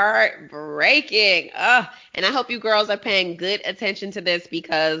 Heartbreaking. Ugh. And I hope you girls are paying good attention to this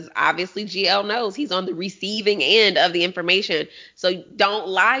because obviously GL knows he's on the receiving end of the information. So don't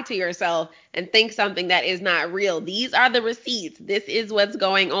lie to yourself and think something that is not real. These are the receipts. This is what's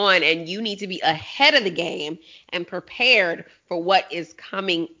going on, and you need to be ahead of the game and prepared for what is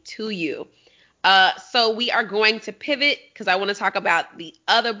coming to you. So we are going to pivot because I want to talk about the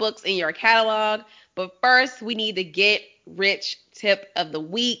other books in your catalog. But first, we need to get rich tip of the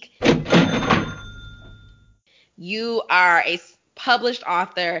week. You are a published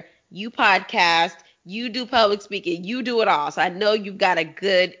author, you podcast, you do public speaking, you do it all. So I know you've got a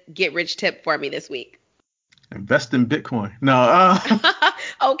good get rich tip for me this week. Invest in Bitcoin. No,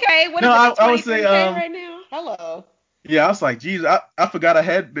 Okay, what no, is it I at would say 23K right now? Hello. Yeah, I was like, geez, I forgot I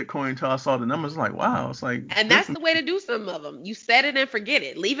had Bitcoin until I saw the numbers. Like, wow, it's like And this. that's the way to do some of them. You set it and forget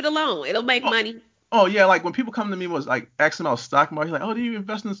it. Leave it alone. It'll make Oh, money. oh yeah, like when people come to me was like asking about stock market, like, oh, do you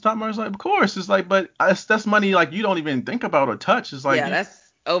invest in the stock market? It's like, of course. It's like, but that's money like you don't even think about or touch. It's like Yeah, you,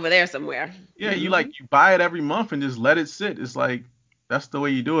 that's over there somewhere. yeah, you buy it every month and just let it sit. It's like that's the way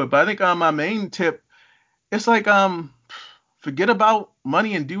you do it. But I think my main tip, it's like forget about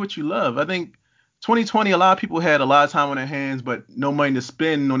money and do what you love. I think 2020, a lot of people had a lot of time on their hands, but no money to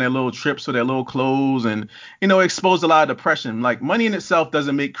spend on their little trips or their little clothes, and exposed a lot of depression. Like money in itself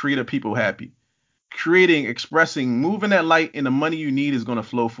doesn't make creative people happy. Creating, expressing, moving that light, and the money you need is gonna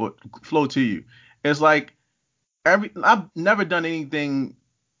flow to you. It's like I've never done anything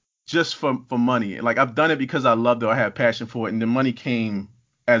just for money. Like I've done it because I loved it or I had passion for it, and the money came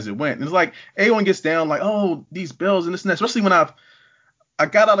as it went. And it's like everyone gets down like, oh, these bills and this and that. Especially when I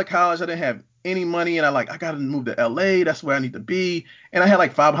got out of college, I didn't have any money, and I gotta move to LA. That's where I need to be. And I had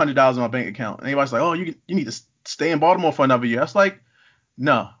like $500 in my bank account. And everybody's like, oh, you need to stay in Baltimore for another year. That's like,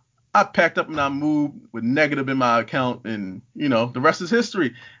 no. I packed up and I moved with negative in my account, and the rest is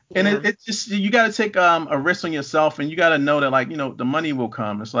history. And Yeah. it's just you got to take a risk on yourself, and you got to know that like the money will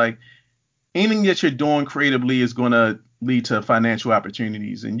come. It's like anything that you're doing creatively is going to lead to financial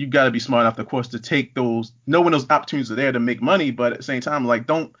opportunities, and you got to be smart enough, of course, to take those, know when those opportunities are there to make money, but at the same time, like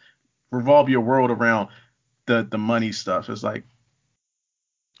don't revolve your world around the money stuff. It's like,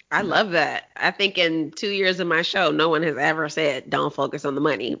 I love that. I think in 2 years of my show, no one has ever said don't focus on the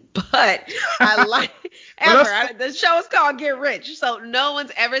money, but I like but ever. that's The show is called Get Rich, so no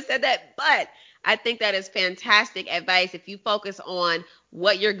one's ever said that. But I think that is fantastic advice. If you focus on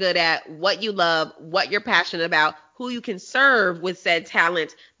what you're good at, what you love, what you're passionate about, who you can serve with said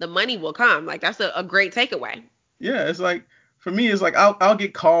talent, the money will come. Like that's a great takeaway. yeah, it's like for me, it's like I'll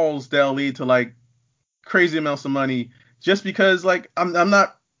get calls that'll lead to like crazy amounts of money just because like I'm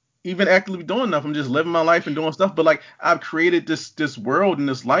not even actively doing enough. I'm just living my life and doing stuff. But like I've created this world and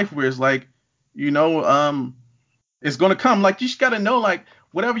this life where it's like, you know, um, it's gonna come. Like you just gotta know like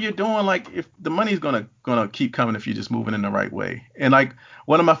whatever you're doing, like if the money's gonna keep coming if you're just moving in the right way. And like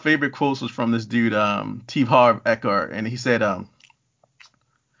one of my favorite quotes was from this dude, T. Harv Eker, and he said,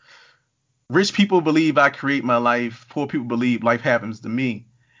 rich people believe I create my life, poor people believe life happens to me.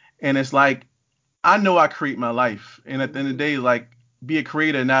 And it's like I know I create my life, and at the end of the Mhm. day, like be a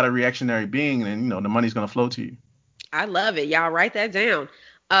creator, not a reactionary being, and the money's gonna flow to you. I love it. Y'all write that down.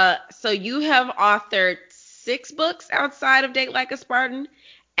 So you have authored 6 books outside of Date Like a Spartan,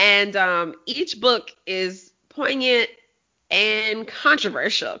 and each book is poignant and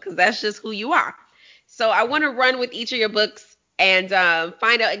controversial because that's just who you are. So I want to run with each of your books and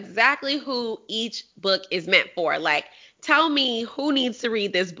find out exactly who each book is meant for. Like, tell me who needs to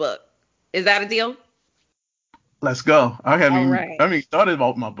read this book. Is that a deal? Let's go. I haven't All even right. I haven't even thought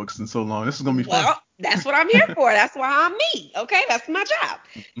about my books in so long. This is gonna be fun. Well, that's what I'm here for. That's why I'm me. Okay, that's my job.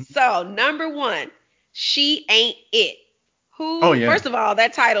 So, number one, She Ain't It. Oh Who, yeah, first of all,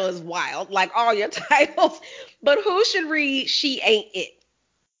 that title is wild, like all your titles, but who should read She Ain't It?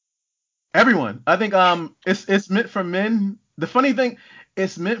 everyone. I think it's meant for men. The funny thing,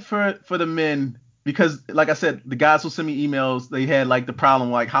 it's meant for the men because like I said, the guys will send me emails. They had like the problem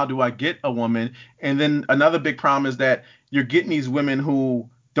like how do I get a woman? And then another big problem is that you're getting these women who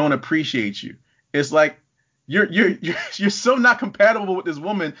don't appreciate you. It's like you're so not compatible with this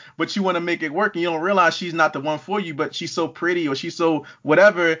woman, but you want to make it work, and you don't realize she's not the one for you, but she's so pretty or she's so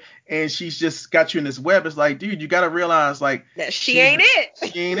whatever, and she's just got you in this web. It's like, dude, you got to realize like That she she's ain't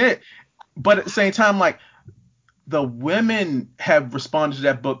it. she ain't it. But at the same time, like the women have responded to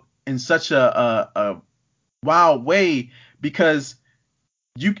that book in such a wild way because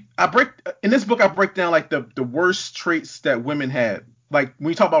I break in this book I break down like the worst traits that women have. Like when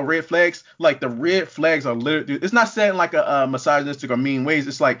you talk about red flags, like the red flags are literally it's not said in like a misogynistic or mean ways.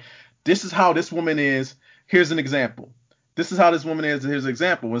 It's like this is how this woman is. Here's an example. This is how this woman is. Here's an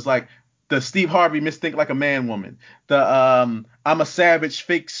example. It's like the Steve Harvey misthink like a man woman. The I'm a savage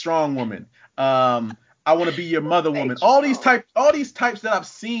fake strong woman. I want to be your mother woman. Fake strong. All these types that I've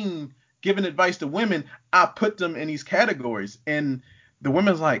seen giving advice to women, I put them in these categories. And the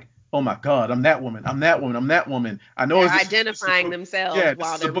women's like, oh my God, I'm that woman. I'm that woman. I'm that woman. I know They're this is a identifying book. themselves Yeah, this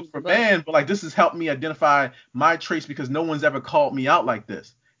while is a they're book reading the for book. men, but like this has helped me identify my traits because no one's ever called me out like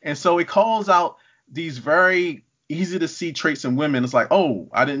this. And so it calls out these very easy to see traits in women. It's like, oh,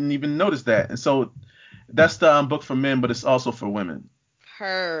 I didn't even notice that. And so that's the book for men, but it's also for women.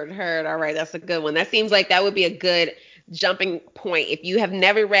 Heard. All right, that's a good one. That seems like that would be a good jumping point. If you have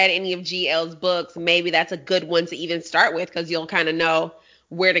never read any of GL's books, maybe that's a good one to even start with because you'll kind of know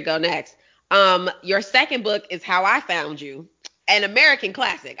where to go next. Your second book is How I Found You, an American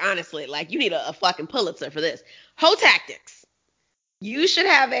classic. Honestly, like you need a fucking Pulitzer for this. Hoe Tactics. You should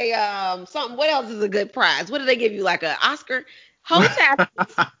have a something. What else is a good prize? What do they give you? Like an Oscar? Hoe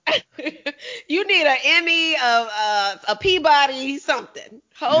Tactics. You need an Emmy, a Peabody, something.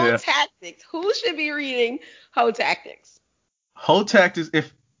 Hoe Yeah. Tactics. Who should be reading Hoe Tactics? Whole tactics,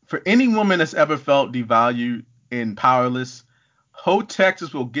 if for any woman that's ever felt devalued and powerless, whole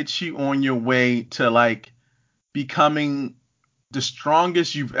tactics will get you on your way to like becoming the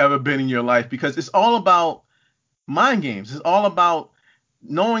strongest you've ever been in your life because it's all about mind games. It's all about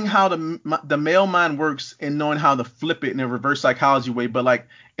knowing how the male mind works and knowing how to flip it in a reverse psychology way. But like,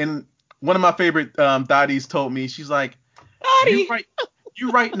 and one of my favorite daddies told me, she's like, you Dottie. write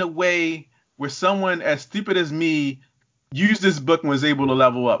you write in a way where someone as stupid as me used this book and was able to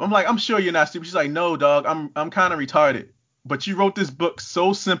level up. I'm like, I'm sure you're not stupid. She's like, no, dog, I'm kind of retarded. But you wrote this book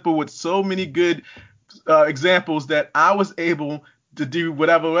so simple with so many good examples that I was able to do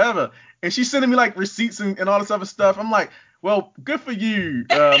whatever. And she's sending me like receipts and all this other stuff. I'm like, well, good for you.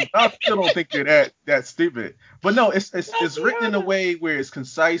 I still don't think you're that stupid. But no, it's written in a Tatiana. way where it's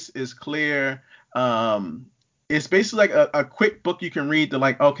concise, it's clear. Um, it's basically like a quick book you can read to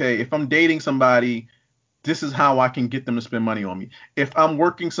like, okay, if I'm dating somebody, this is how I can get them to spend money on me. If I'm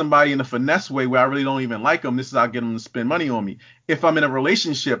working somebody in a finesse way where I really don't even like them, this is how I get them to spend money on me. If I'm in a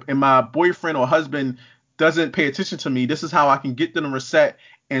relationship and my boyfriend or husband doesn't pay attention to me, this is how I can get them to reset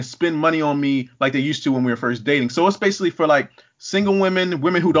and spend money on me like they used to when we were first dating. So it's basically for like single women,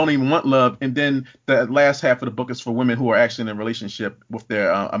 women who don't even want love, and then the last half of the book is for women who are actually in a relationship with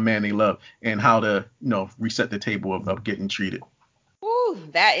their a man they love and how to reset the table of getting treated. Ooh,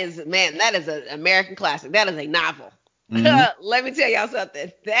 that is, man, that is an American classic. That is a novel. Hmm. Let me tell y'all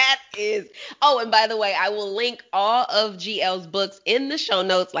something. That is. Oh, and by the way, I will link all of GL's books in the show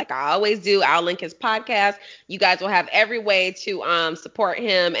notes, like I always do. I'll link his podcast. You guys will have every way to support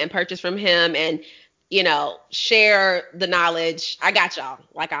him and purchase from him, and share the knowledge. I got y'all,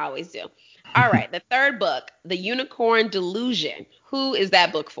 like I always do. All right, the third book, The Unicorn Delusion. Who is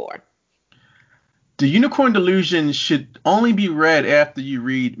that book for? The Unicorn Delusion should only be read after you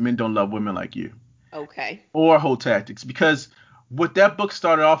read Men Don't Love Women Like You Okay. or Whole Tactics because what that book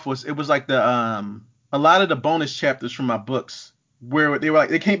started off was it was like the a lot of the bonus chapters from my books where they were like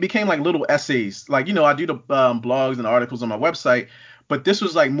became like little essays. Like I do the blogs and articles on my website, but this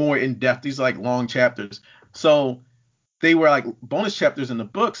was like more in depth. These are like long chapters. So they were like bonus chapters in the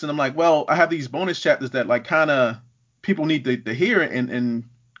books, and I'm like, well, I have these bonus chapters that like kind of people need to hear and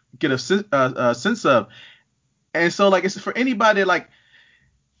get a sense of. And so like it's for anybody that, like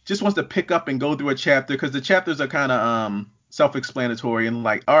just wants to pick up and go through a chapter because the chapters are kind of self-explanatory and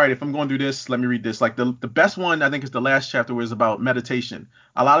like, all right, if I'm going to do this, let me read this. Like the best one I think is the last chapter was about meditation.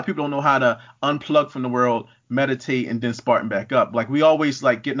 A lot of people don't know how to unplug from the world, meditate, and then spartan back up. Like we always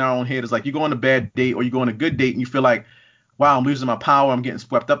like get in our own head. It's like you go on a bad date or you go on a good date and you feel like, wow, I'm losing my power. I'm getting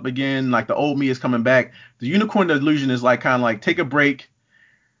swept up again. Like the old me is coming back. The unicorn delusion is like kind of like take a break,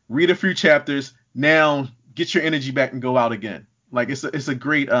 read a few chapters, now get your energy back and go out again. Like it's a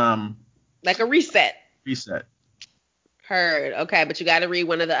great Like a reset. reset. Heard. Okay, but you got to read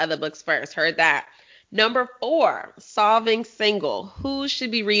one of the other books first. Heard that. Number four, Solving Single. Who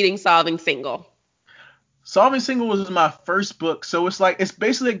should be reading Solving Single? Solving Single was my first book, so it's like it's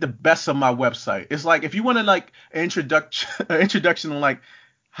basically like the best of my website. It's like if you want to like an introduction an introduction on like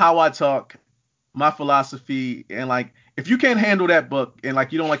how I talk, my philosophy, and like if you can't handle that book and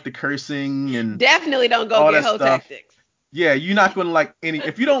like you don't like the cursing and Definitely don't go all get that Hoe stuff, Tactics. yeah, you're not gonna like any.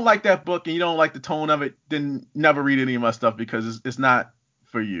 If you don't like that book and you don't like the tone of it, then never read any of my stuff because it's not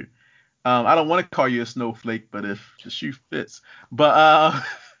for you. I don't want to call you a snowflake, but if the shoe fits. But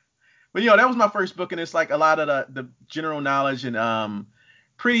but that was my first book, and it's like a lot of the general knowledge and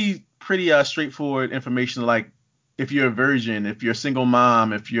pretty straightforward information, like if you're a virgin, if you're a single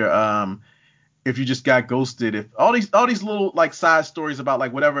mom, if you just got ghosted, if all these little like side stories about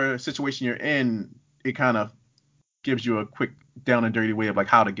like whatever situation you're in, it kind of gives you a quick down and dirty way of like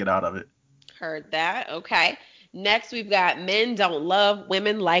how to get out of it. Heard that. Okay. Next, we've got Men Don't Love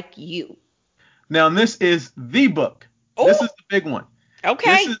Women Like You. Now this is the book. This Oh, is the big one.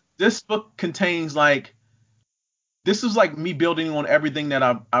 okay. This book contains like this is like me building on everything that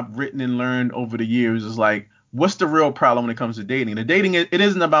I've written and learned over the years. Is like what's the real problem when it comes to dating? The dating it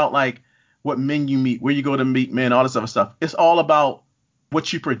isn't about like what men you meet, where you go to meet men, all this other stuff. It's all about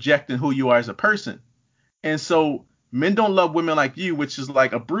what you project and who you are as a person. And so Men Don't Love Women Like You, which is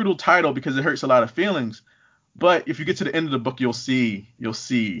like a brutal title because it hurts a lot of feelings. But if you get to the end of the book, you'll see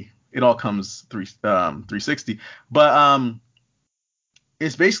it all comes 360. But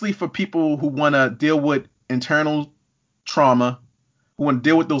It's basically for people who want to deal with internal trauma, who want to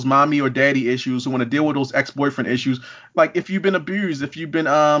deal with those mommy or daddy issues, who want to deal with those ex-boyfriend issues. Like if you've been abused, if you've been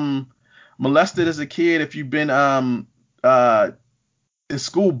molested as a kid, if you've been uh in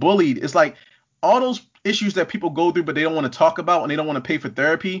school bullied, it's like all those issues that people go through but they don't want to talk about and they don't want to pay for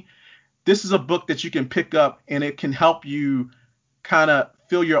therapy. This is a book that you can pick up and it can help you kind of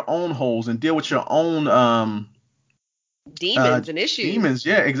fill your own holes and deal with your own Demons and issues. demons.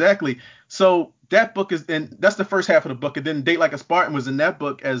 Yeah, exactly. So that book is, and that's the first half of the book, and then Date Like a Spartan was in that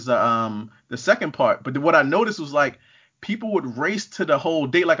book as the second part. But what I noticed was like people would race to the whole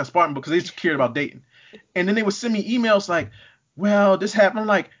Date Like a Spartan book because they just cared about dating, and then they would send me emails like, well, this happened. I'm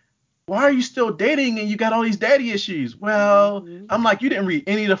like, why are you still dating and you got all these daddy issues? Well, I'm like, you didn't read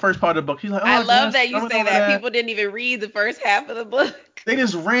any of the first part of the book. He's like, I oh love yes, that I you went say over that. that. People didn't even read the first half of the book. They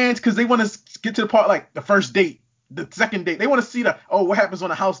just rant because they want to get to the part like the first date, the second date. They want to see what happens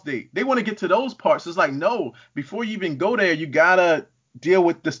on a house date. They want to get to those parts. It's like, no, before you even go there, you gotta deal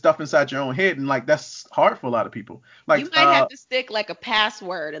with the stuff inside your own head, and like that's hard for a lot of people. Like, You might have to stick like a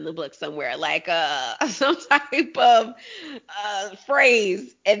password in the book somewhere, like some type of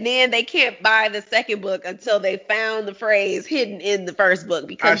phrase, and then they can't buy the second book until they found the phrase hidden in the first book I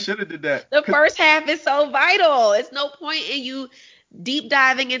because should have did that. the first half is so vital. It's no point in you deep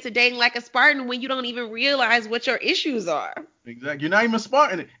diving into dating like a Spartan when you don't even realize what your issues are. Exactly. You're not even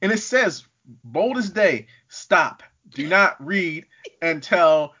smart in it. And it says, bold as day, stop. Do not read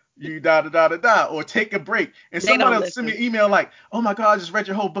until you da da da da da or take a break. And They someone don't else send me listen. an email like, oh my God, I just read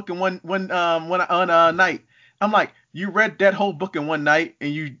your whole book in one on night. I'm like, you read that whole book in one night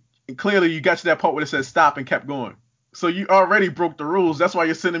and clearly you got to that part where it says stop and kept going. So you already broke the rules. That's why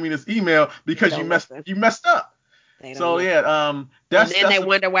you're sending me this email They because don't listen. you messed up. They don't So listen. yeah, And that's then they that's a,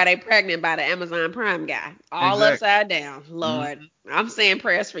 wonder why they pregnant by the Amazon Prime guy. All exact. upside down. Lord, Mhm. I'm saying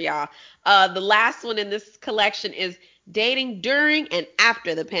prayers for y'all. The last one in this collection is dating during and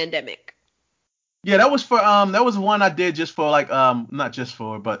after the pandemic. Yeah, that was one I did just for like not just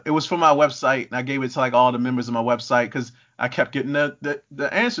for, but it was for my website and I gave it to like all the members of my website because I kept getting the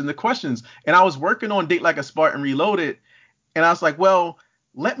answer and the questions. And I was working on Date Like a Spartan Reloaded and I was like, well,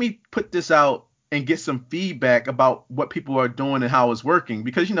 let me put this out and get some feedback about what people are doing and how it's working.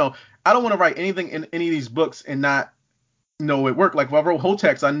 Because I don't want to write anything in any of these books and not know it worked. Like if I wrote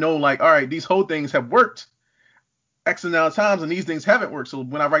Hotex, I know like, all right, these whole things have worked X amount of times and these things haven't worked. So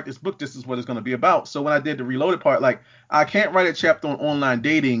when I write this book, this is what it's going to be about. So when I did the reloaded part, like I can't write a chapter on online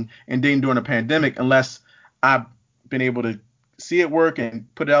dating and dating during a pandemic unless I've been able to see it work and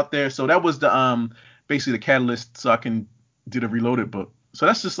put it out there. So that was the basically the catalyst so I can do the reloaded book. So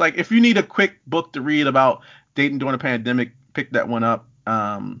that's just like if you need a quick book to read about dating during a pandemic, pick that one up.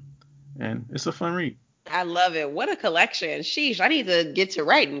 And it's a fun read. I love it. What a collection. Sheesh, I need to get to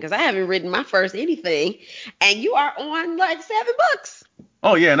writing because I haven't written my first anything. And you are on like 7 books.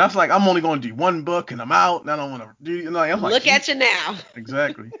 Oh yeah, and I was like, I'm only going to do one book and I'm out, and I don't want to do. I'm like, Look geez, at you now.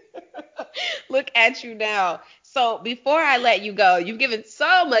 exactly. Look at you now. So before I let you go, you've given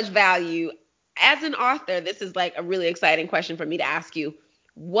so much value. As an author, this is like a really exciting question for me to ask you.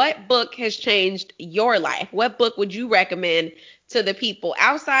 What book has changed your life? What book would you recommend to the people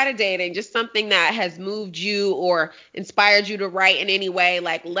outside of dating? Just something that has moved you or inspired you to write in any way.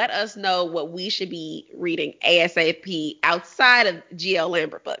 Like, let us know what we should be reading ASAP outside of GL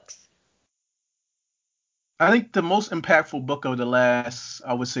Lambert books. I think the most impactful book of the last,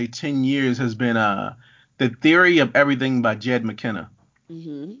 I would say, 10 years has been The Theory of Everything by Jed McKenna.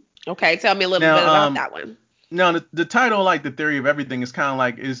 Hmm. Okay, tell me a little Now, bit about that one. now the title, like The Theory of Everything, is kind of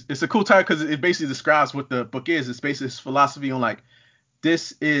like it's a cool title because it basically describes what the book is. It's basically his philosophy on like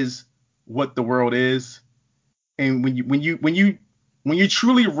this is what the world is, and when you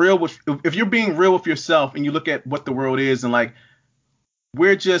truly real with if you're being real with yourself and you look at what the world is and like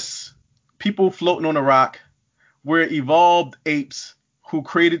we're just people floating on a rock. We're evolved apes who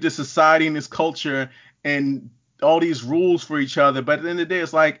created this society and this culture and all these rules for each other. But at the end of the day,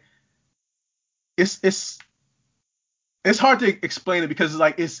 it's like it's it's it's hard to explain it because it's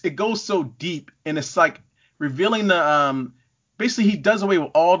like it goes so deep and it's like revealing the basically he does away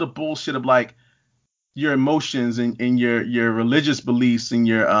with all the bullshit of like your emotions and your religious beliefs and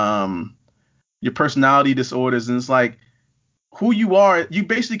your personality disorders and it's like who you are, you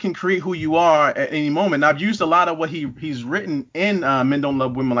basically can create who you are at any moment. And I've used a lot of what he's written in Men Don't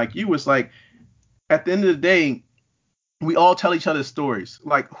Love Women Like You. It's like at the end of the day, we all tell each other stories.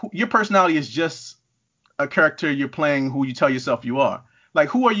 Like your personality is just a character you're playing who you tell yourself you are. Like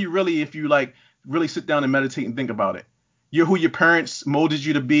who are you really if you like really sit down and meditate and think about it? you're who your parents molded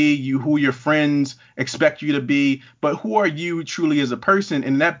you to be, you who your friends expect you to be, but who are you truly as a person?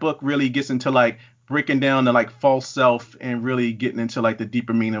 And that book really gets into like breaking down the like false self and really getting into like the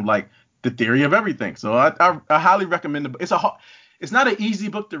deeper meaning of like the theory of everything. So I highly recommend it. It's not an easy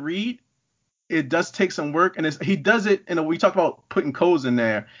book to read. It does take some work, and he does it in a. We talk about putting codes in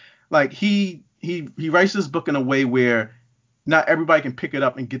there, like he writes this book in a way where not everybody can pick it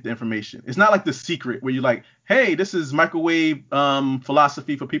up and get the information. It's not like The Secret where you're like, hey, this is microwave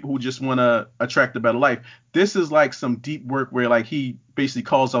philosophy for people who just want to attract a better life. This is like some deep work where like he basically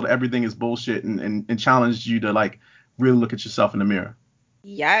calls out everything is bullshit and challenges you to like really look at yourself in the mirror.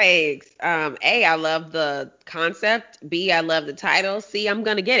 Yikes. A, I love the concept. B, I love the title. C, I'm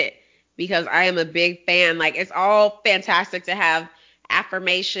gonna get it because I am a big fan. Like it's all fantastic to have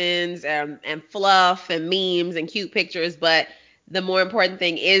affirmations and fluff and memes and cute pictures, but the more important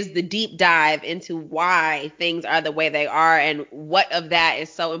thing is the deep dive into why things are the way they are and what of that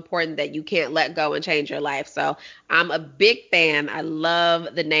is so important that you can't let go and change your life. So I'm a big fan. I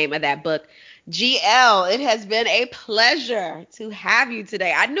love the name of that book. GL, it has been a pleasure to have you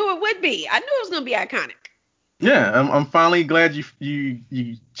today. I knew it would be. I knew it was going to be iconic. Yeah, I'm finally glad you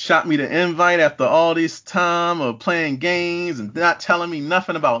shot me the invite after all this time of playing games and not telling me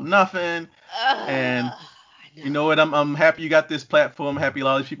nothing about nothing. And I you know know. what? I'm happy you got this platform. I'm happy a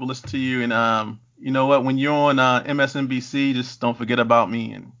lot of people listen to you. And you know what? When you're on MSNBC, just don't forget about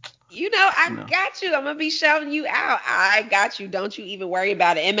me. And You know, you I know. got you. I'm gonna be shouting you out. I got you. Don't you even worry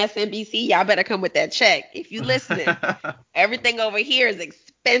about it. MSNBC, y'all better come with that check. If you listening, everything over here is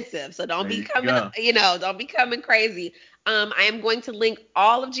expensive. So don't There be you coming, go. don't be coming crazy. I am going to link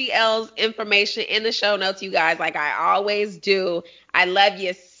all of GL's information in the show notes, you guys, like I always do. I love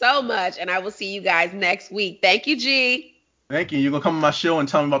you so much, and I will see you guys next week. Thank you, G. Thank you. You're gonna come on my show and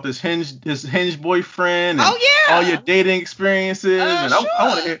tell me about this Hinge boyfriend and Oh all your yeah. dating experiences. And I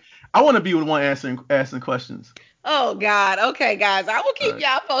want to Sure. hear. I want to be the one asking questions. Oh God. Okay, guys. I will All keep right.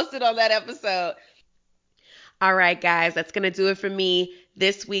 y'all posted on that episode. All right, guys, that's going to do it for me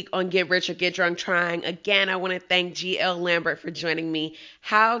this week on Get Rich or Get Drunk Trying. Again, I want to thank GL Lambert for joining me.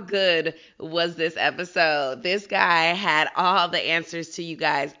 How good was this episode? This guy had all the answers to you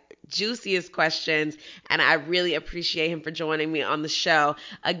guys' juiciest questions, and I really appreciate him for joining me on the show.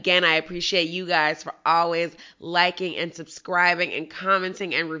 Again, I appreciate you guys for always liking and subscribing and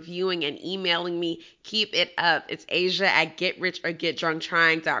commenting and reviewing and emailing me. Keep it up. It's Asia at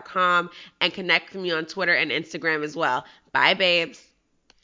GetRichOrGetDrunkTrying.com and connect with me on Twitter and Instagram as well. Bye, babes.